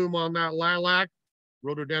want bloom on that lilac.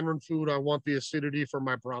 Rhododendron food, I want the acidity for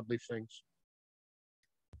my broadleaf things.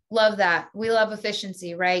 Love that. We love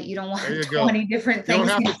efficiency, right? You don't want 20 different things. You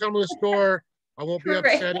don't have to come to the store. I won't be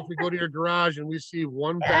upset if we go to your garage and we see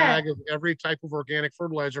one bag of every type of organic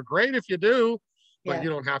fertilizer. Great if you do, but you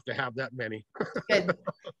don't have to have that many.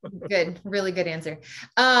 Good. Really good answer.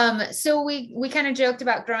 So we kind of joked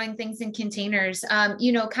about growing things in containers,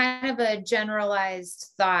 kind of a generalized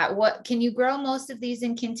thought. What can you grow most of these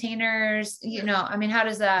in containers? How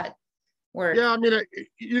does that work? Yeah,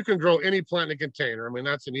 you can grow any plant in a container.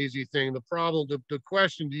 That's an easy thing. The problem, the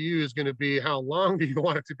question to you is going to be, how long do you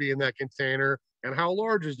want it to be in that container and how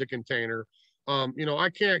large is the container? I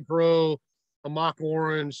can't grow a mock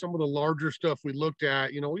orange, some of the larger stuff we looked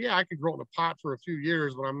at, I could grow in a pot for a few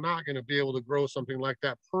years, but I'm not going to be able to grow something like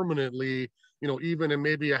that permanently, even in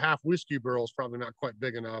maybe a half whiskey barrel is probably not quite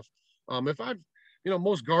big enough. If I've,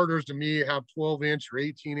 most gardeners to me have 12-inch or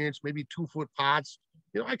 18-inch, maybe 2-foot pots.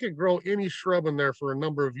 I could grow any shrub in there for a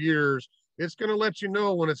number of years. It's going to let you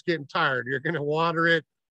know when it's getting tired. You're going to water it.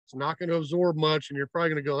 It's not going to absorb much. And you're probably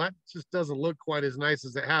going to go, that just doesn't look quite as nice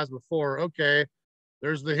as it has before. Okay,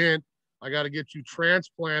 there's the hint. I got to get you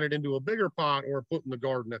transplanted into a bigger pot or put in the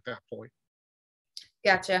garden at that point.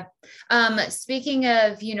 Gotcha. Speaking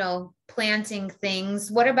of, planting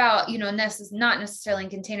things, what about, not necessarily in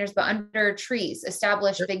containers, but under trees,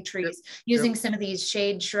 established big trees, using some of these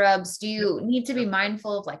shade shrubs? Do you need to be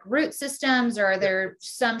mindful of like root systems, or are there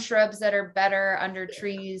some shrubs that are better under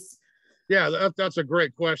trees? Yeah, that's a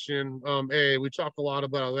great question. We talk a lot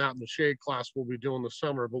about that in the shade class we'll be doing this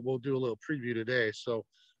summer, but we'll do a little preview today. So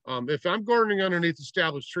if I'm gardening underneath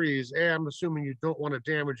established trees, I'm assuming you don't want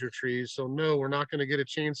to damage your trees. So no, we're not going to get a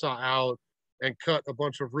chainsaw out and cut a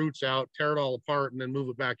bunch of roots out, tear it all apart, and then move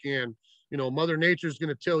it back in. Mother Nature is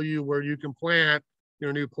going to tell you where you can plant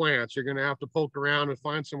your new plants. You're going to have to poke around and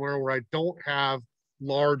find somewhere where I don't have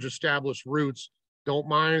large established roots. Don't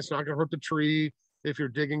mind, it's not going to hurt the tree if you're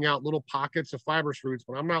digging out little pockets of fibrous roots,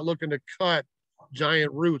 but I'm not looking to cut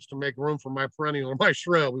giant roots to make room for my perennial or my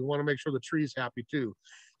shrub. We want to make sure the tree's happy too.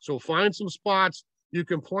 So find some spots you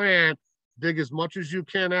can plant, dig as much as you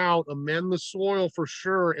can out, amend the soil for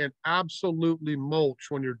sure, and absolutely mulch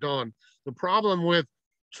when you're done. The problem with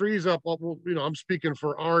trees up, I'm speaking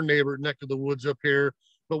for our neighbor neck of the woods up here,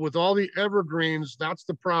 but with all the evergreens, that's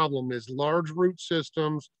the problem, is large root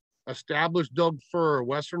systems, established Doug fir,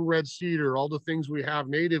 western red cedar, all the things we have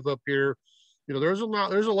native up here. There's a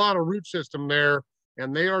lot of root system there,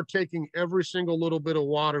 and they are taking every single little bit of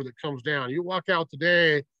water that comes down. You walk out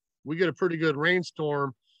today, we get a pretty good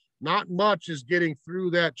rainstorm. Not much is getting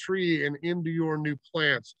through that tree and into your new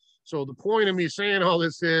plants. So the point of me saying all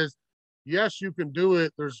this is, yes, you can do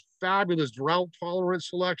it. There's fabulous drought tolerant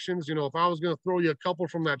selections. If I was going to throw you a couple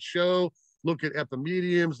from that show, look at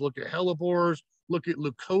epimediums, look at hellebores, look at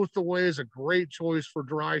leucothaway is a great choice for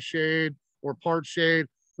dry shade or part shade.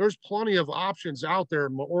 there's plenty of options out there.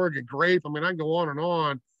 Oregon grape, I mean, I can go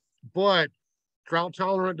on, but drought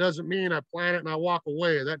tolerant doesn't mean I plant it and I walk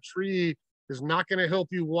away. That tree is not going to help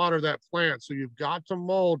you water that plant. So you've got to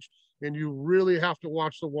mulch, and you really have to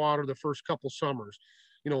watch the water the first couple summers.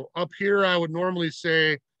 You know, up here, I would normally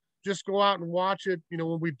say, just go out and watch it, you know,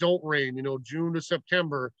 when we don't rain, you know, June to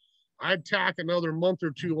September. I'd tack another month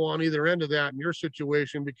or two on either end of that in your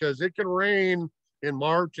situation, because it can rain in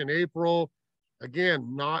March and April.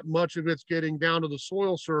 Again, not much of it's getting down to the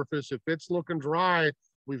soil surface. If it's looking dry,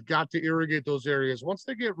 we've got to irrigate those areas. Once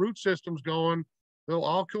they get root systems going, they'll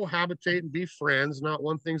all cohabitate and be friends. Not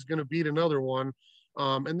one thing's going to beat another one.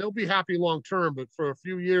 And they'll be happy long term. But for a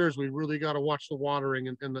few years, we really got to watch the watering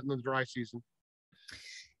in the dry season.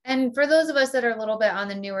 And for those of us that are a little bit on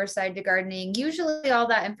the newer side to gardening, usually all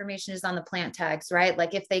that information is on the plant tags, right?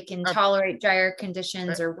 Like if they can tolerate drier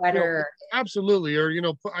conditions or wetter. You know, absolutely. Or, you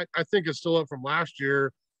know, I think it's still up from last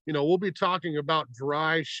year. You know, we'll be talking about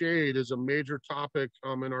dry shade as a major topic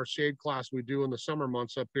in our shade class we do in the summer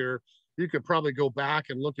months up here. You could probably go back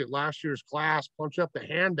and look at last year's class, punch up the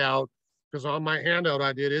handout, because on my handout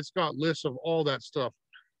I did, it's got lists of all that stuff.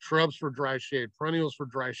 Shrubs for dry shade, perennials for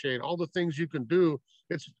dry shade, all the things you can do.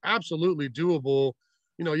 It's absolutely doable.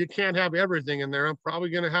 You know, you can't have everything in there. I'm probably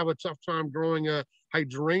going to have a tough time growing a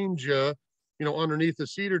hydrangea, you know, underneath the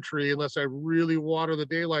cedar tree unless I really water the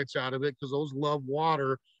daylights out of it, because those love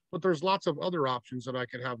water. But there's lots of other options that I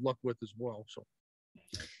could have luck with as well. So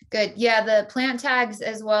good. Yeah, the plant tags,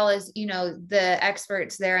 as well as, you know, the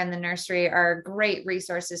experts there in the nursery, are great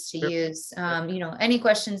resources to use. You know, any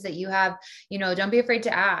questions that you have, you know, don't be afraid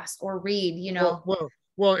to ask or read, you know.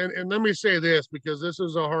 Well, and let me say this, because this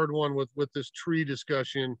is a hard one with this tree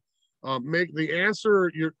discussion. Make the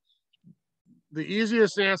answer, the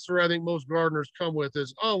easiest answer I think most gardeners come with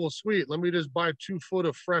is, oh, well, sweet, let me just buy 2 foot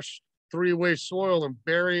of fresh 3-way soil and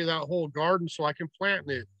bury that whole garden so I can plant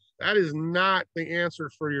in it. That is not the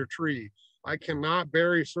answer for your tree. I cannot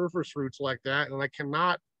bury surface roots like that, and I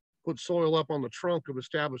cannot put soil up on the trunk of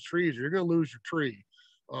established trees. You're going to lose your tree.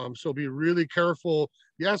 So be really careful.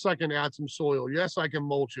 Yes, I can add some soil. Yes, I can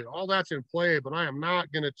mulch it. All that's in play, but I am not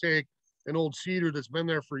going to take an old cedar that's been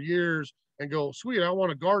there for years and go, sweet, I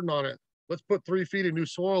want to garden on it. Let's put 3 feet of new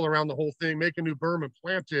soil around the whole thing, make a new berm and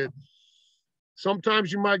plant it.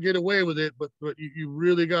 Sometimes you might get away with it, but you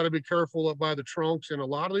really got to be careful up by the trunks. And a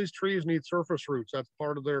lot of these trees need surface roots. That's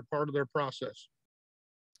part of their process.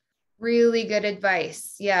 Really good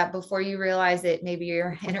advice. Yeah, before you realize it, maybe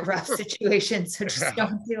you're in a rough situation, so just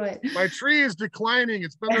don't do it. My tree is declining.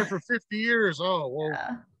 It's been there for 50 years. Oh,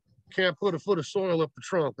 well, can't put a foot of soil up the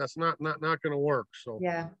trunk. That's not going to work. So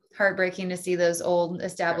yeah, heartbreaking to see those old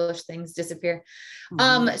established things disappear.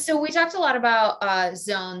 Mhm. So we talked a lot about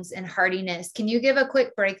zones and hardiness. Can you give a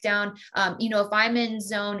quick breakdown? You know, if I'm in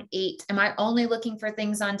zone 8, am I only looking for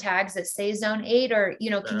things on tags that say zone 8, or, you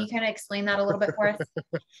know, can you kind of explain that a little bit for us?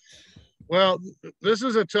 Well, this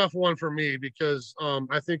is a tough one for me, because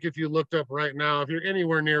I think if you looked up right now, if you're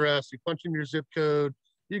anywhere near us, you punch in your zip code,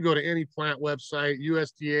 you go to any plant website,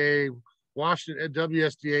 USDA, Washington,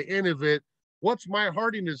 WSDA, any of it, what's my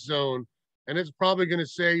hardiness zone? And it's probably going to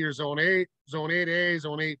say your zone 8, zone 8A,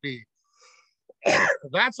 zone 8B.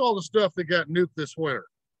 That's all the stuff that got nuked this winter.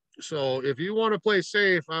 So if you want to play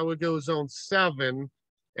safe, I would go zone 7,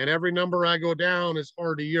 and every number I go down is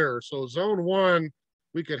hardier. So zone 1,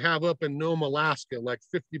 we could have up in Nome, Alaska, like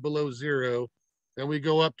 50 below zero, and we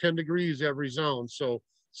go up 10 degrees every zone. So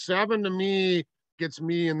 7 to me gets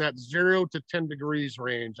me in that 0 to 10 degrees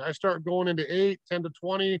range. I start going into 8, 10 to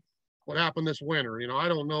 20. What happened this winter? You know, I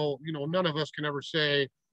don't know. You know, none of us can ever say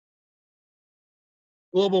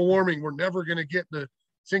global warming, we're never going to get the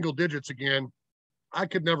single digits again. I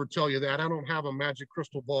could never tell you that. I don't have a magic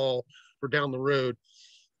crystal ball for down the road.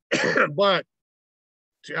 But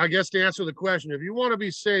I guess to answer the question, if you want to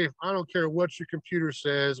be safe, I don't care what your computer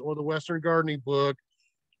says or the Western Gardening book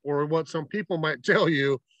or what some people might tell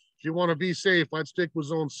you. If you want to be safe, I'd stick with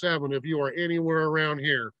zone 7 if you are anywhere around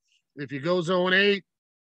here. If you go zone 8,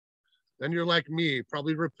 then you're like me,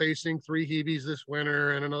 probably replacing 3 Hebes this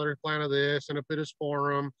winter and another plant of this and a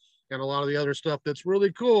Pittosporum and a lot of the other stuff that's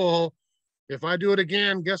really cool. If I do it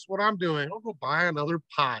again, guess what I'm doing? I'll go buy another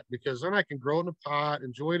pot, because then I can grow it in a pot,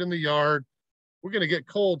 enjoy it in the yard. We're going to get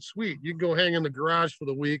cold, sweet. You can go hang in the garage for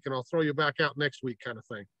the week and I'll throw you back out next week, kind of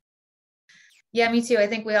thing. Yeah, me too. I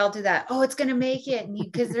think we all do that. Oh, it's going to make it,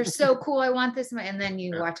 because they're so cool. I want this. And then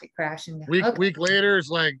you watch it crash and go, week later, it's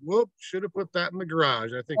like, whoop, should have put that in the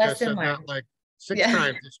garage. I think I said that like six Yeah.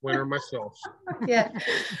 times this winter myself. Yeah.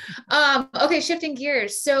 Okay, shifting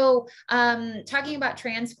gears. So, talking about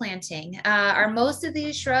transplanting, are most of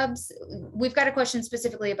these shrubs, we've got a question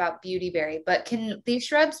specifically about beautyberry, but can these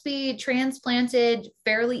shrubs be transplanted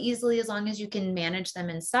fairly easily as long as you can manage them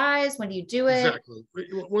in size? When do you do it? Exactly.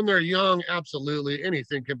 When they're young, absolutely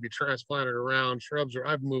anything can be transplanted around. Shrubs, or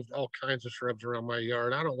I've moved all kinds of shrubs around my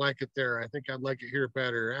yard. I don't like it there. I think I'd like it here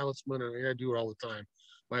better. Let's move it. I do it all the time.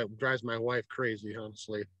 It drives my wife crazy,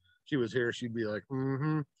 honestly. If she was here, she'd be like,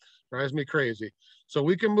 drives me crazy. So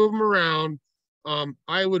we can move them around.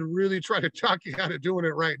 I would really try to talk you out of doing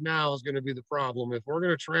it right now is going to be the problem. If we're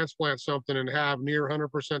going to transplant something and have near 100%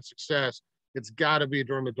 success, it's got to be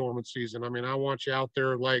during the dormant season. I mean, I want you out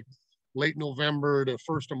there like late November to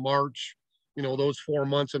 1st of March, those 4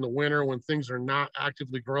 months in the winter when things are not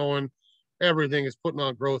actively growing. Everything is putting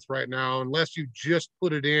on growth right now. Unless you just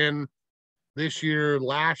put it in this year,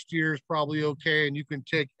 last year is probably okay, and you can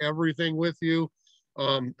take everything with you.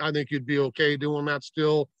 I think you'd be okay doing that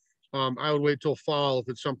still. I would wait till fall if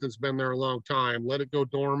it's something's been there a long time. Let it go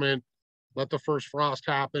dormant, let the first frost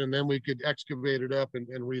happen, and then we could excavate it up and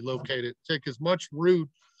relocate it. Take as much root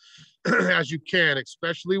as you can,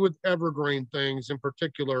 especially with evergreen things in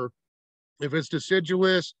particular. If it's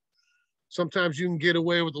deciduous, sometimes you can get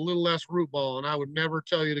away with a little less root ball, and I would never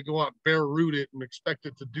tell you to go out and bare root it and expect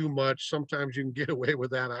it to do much. Sometimes you can get away with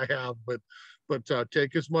that. I have, but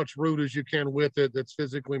take as much root as you can with it that's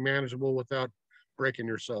physically manageable without breaking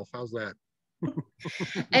yourself. How's that?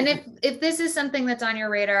 And if this is something that's on your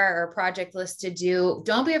radar or project list to do,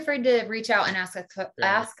 don't be afraid to reach out and ask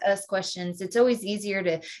us questions. It's always easier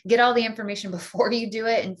to get all the information before you do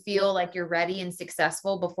it and feel like you're ready and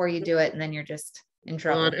successful before you do it, and then you're just in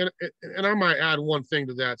trouble. And I might add one thing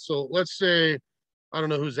to that. So let's say, I don't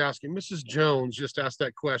know who's asking, Mrs. Jones just asked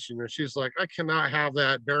that question, and she's like, I cannot have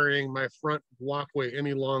that burying my front walkway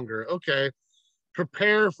any longer. Okay,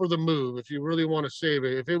 prepare for the move if you really want to save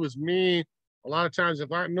it. If it was me, a lot of times,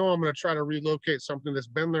 if I know I'm going to try to relocate something that's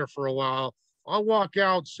been there for a while, I'll walk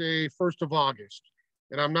out, say, 1st of August,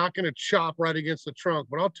 and I'm not going to chop right against the trunk,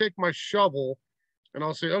 but I'll take my shovel and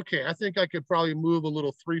I'll say, okay, I think I could probably move a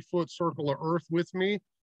little 3-foot circle of earth with me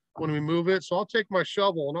when we move it. So I'll take my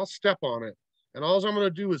shovel and I'll step on it. And all I'm going to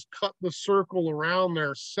do is cut the circle around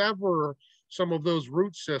there, sever some of those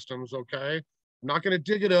root systems, okay? I'm not going to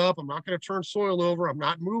dig it up. I'm not going to turn soil over. I'm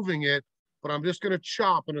not moving it, but I'm just going to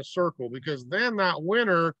chop in a circle, because then that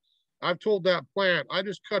winter, I've told that plant, I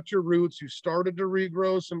just cut your roots. You started to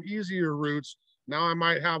regrow some easier roots. Now I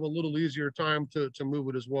might have a little easier time to move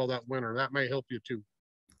it as well that winter. That may help you too.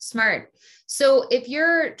 Smart. So if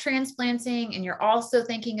you're transplanting and you're also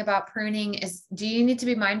thinking about pruning, do you need to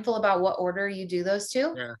be mindful about what order you do those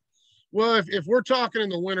two? Yeah. Well, if we're talking in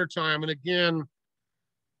the wintertime, and again,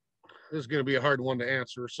 this is going to be a hard one to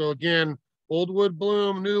answer. So again, old wood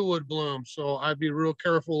bloom, new wood bloom. So I'd be real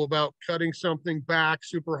careful about cutting something back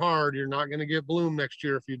super hard. You're not going to get bloom next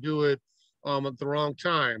year if you do it at the wrong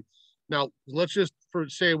time. Now, let's just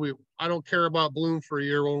say I don't care about bloom for a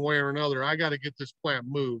year one way or another. I got to get this plant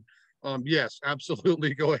moved. Yes,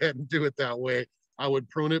 absolutely. Go ahead and do it that way. I would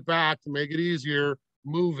prune it back to make it easier,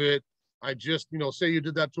 move it. I just, say you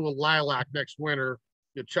did that to a lilac next winter,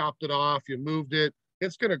 you chopped it off, you moved it.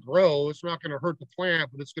 It's going to grow. It's not going to hurt the plant,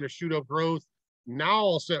 but it's going to shoot up growth. Now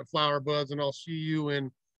I'll set flower buds, and I'll see you in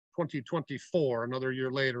 2024, another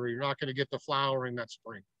year later. You're not going to get the flowering that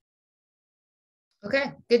spring.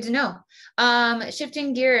 Okay, good to know.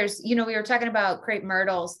 Shifting gears, we were talking about crepe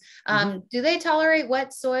myrtles. Do they tolerate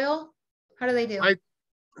wet soil? How do they do? I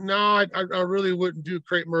really wouldn't do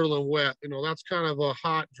crepe myrtle in wet. That's kind of a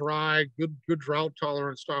hot, dry, good drought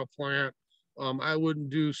tolerant style plant. I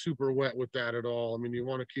wouldn't do super wet with that at all. I mean, you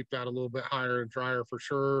want to keep that a little bit higher and drier for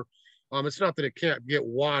sure. It's not that it can't get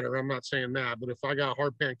water. I'm not saying that, but if I got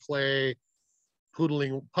hard pan clay,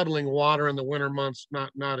 puddling water in the winter months,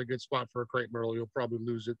 not a good spot for a crepe myrtle. You'll probably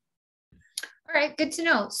lose it. All right, good to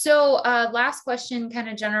know. So last question, kind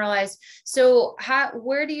of generalized. So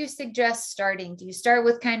where do you suggest starting? Do you start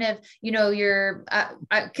with kind of, your,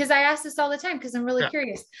 because I ask this all the time because I'm really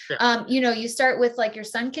curious. Yeah. You start with like your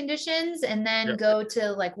sun conditions and then go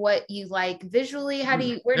to like what you like visually.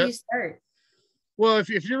 Where do you start? Well, if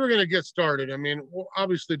you were going to get started, I mean,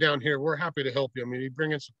 obviously down here, we're happy to help you. I mean, you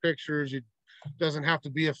bring in some pictures, doesn't have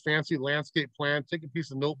to be a fancy landscape plan. Take a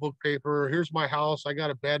piece of notebook paper. Here's my house. I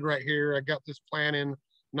got a bed right here. I got this plan in. I'm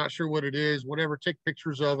not sure what it is, whatever. Take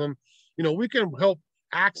pictures of them. We can help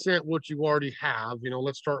accent what you already have.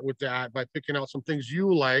 Let's start with that by picking out some things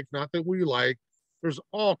you like, not that we like. There's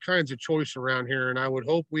all kinds of choice around here, and I would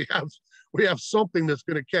hope we have something that's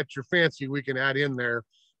going to catch your fancy we can add in there.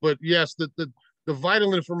 But yes, the the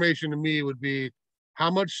vital information to me would be, how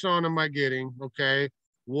much sun am I getting? Okay.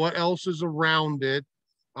 What else is around it?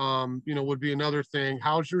 Would be another thing.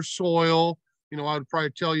 How's your soil? I would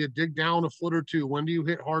probably tell you, dig down a foot or two. When do you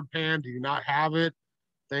hit hard pan? Do you not have it?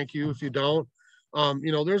 Thank you if you don't.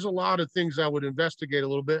 There's a lot of things I would investigate a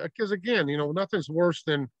little bit, because again, nothing's worse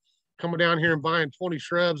than coming down here and buying 20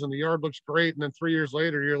 shrubs and the yard looks great. And then 3 years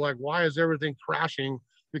later, you're like, why is everything crashing?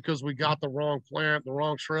 Because we got the wrong plant, the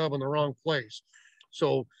wrong shrub in the wrong place.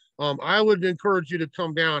 So I would encourage you to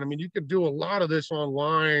come down. I mean, you could do a lot of this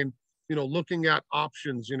online, looking at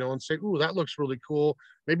options, and say, ooh, that looks really cool.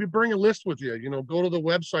 Maybe bring a list with you, go to the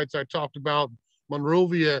websites I talked about.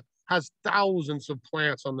 Monrovia has thousands of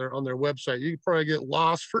plants on their website. You could probably get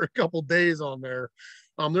lost for a couple days on there.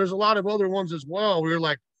 There's a lot of other ones as well. We're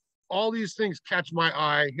like, all these things catch my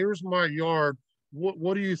eye. Here's my yard.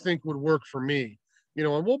 What do you think would work for me?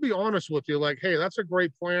 And we'll be honest with you, like, hey, that's a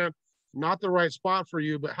great plant, not the right spot for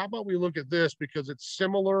you, but how about we look at this because it's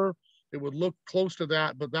similar. It would look close to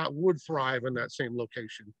that, but that would thrive in that same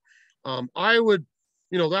location. I would,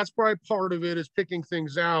 that's probably part of it, is picking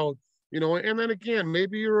things out, and then again,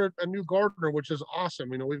 maybe you're a new gardener, which is awesome.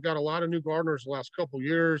 We've got a lot of new gardeners the last couple of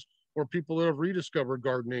years, or people that have rediscovered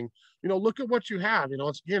gardening. Look at what you have.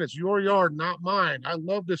 It's your yard, not mine. I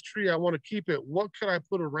love this tree. I want to keep it. What could I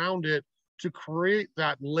put around it to create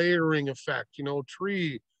that layering effect?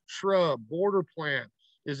 Tree, shrub, border plant.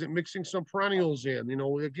 Is it mixing some perennials in?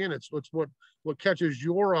 Again, it's what catches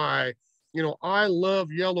your eye. I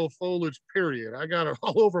love yellow foliage, period. I got it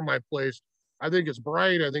all over my place. I think it's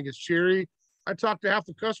bright. I think it's cheery. I talk to half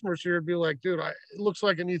the customers here and be like, dude, it looks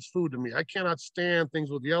like it needs food to me. I cannot stand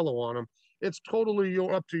things with yellow on them. It's totally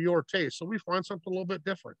up to your taste. So we find something a little bit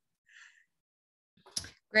different.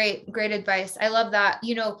 Great advice. I love that.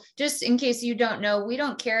 Just in case you don't know, we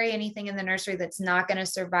don't carry anything in the nursery that's not going to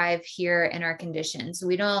survive here in our conditions.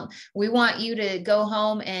 We want you to go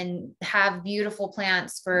home and have beautiful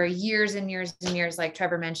plants for years and years and years. Like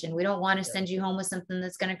Trevor mentioned, we don't want to send you home with something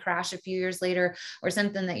that's going to crash a few years later, or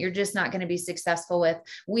something that you're just not going to be successful with.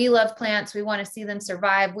 We love plants. We want to see them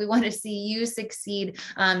survive. We want to see you succeed.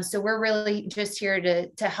 So we're really just here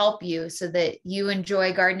to help you so that you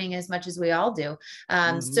enjoy gardening as much as we all do.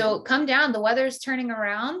 So come down. The weather's turning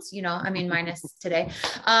around, minus today.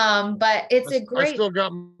 But it's a great. I still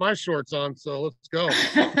got my shorts on, so let's go.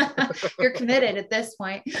 You're committed at this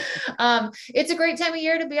point. It's a great time of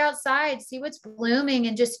year to be outside, see what's blooming,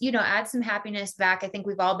 and just, add some happiness back. I think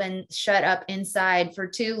we've all been shut up inside for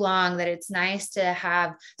too long, that it's nice to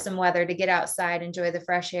have some weather to get outside, enjoy the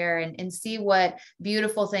fresh air, and see what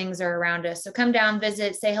beautiful things are around us. So come down,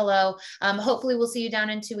 visit, say hello. Hopefully we'll see you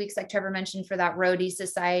down in 2 weeks, like Trevor mentioned, for that Roadie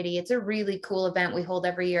Society. It's a really cool event we hold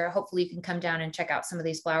every year. Hopefully you can come down and check out some of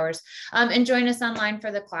these flowers, and join us online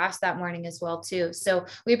for the class that morning as well too. So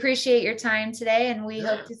we appreciate your time today, and we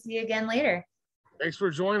hope to see you again later. Thanks for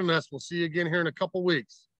joining us. We'll see you again here in a couple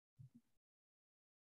weeks.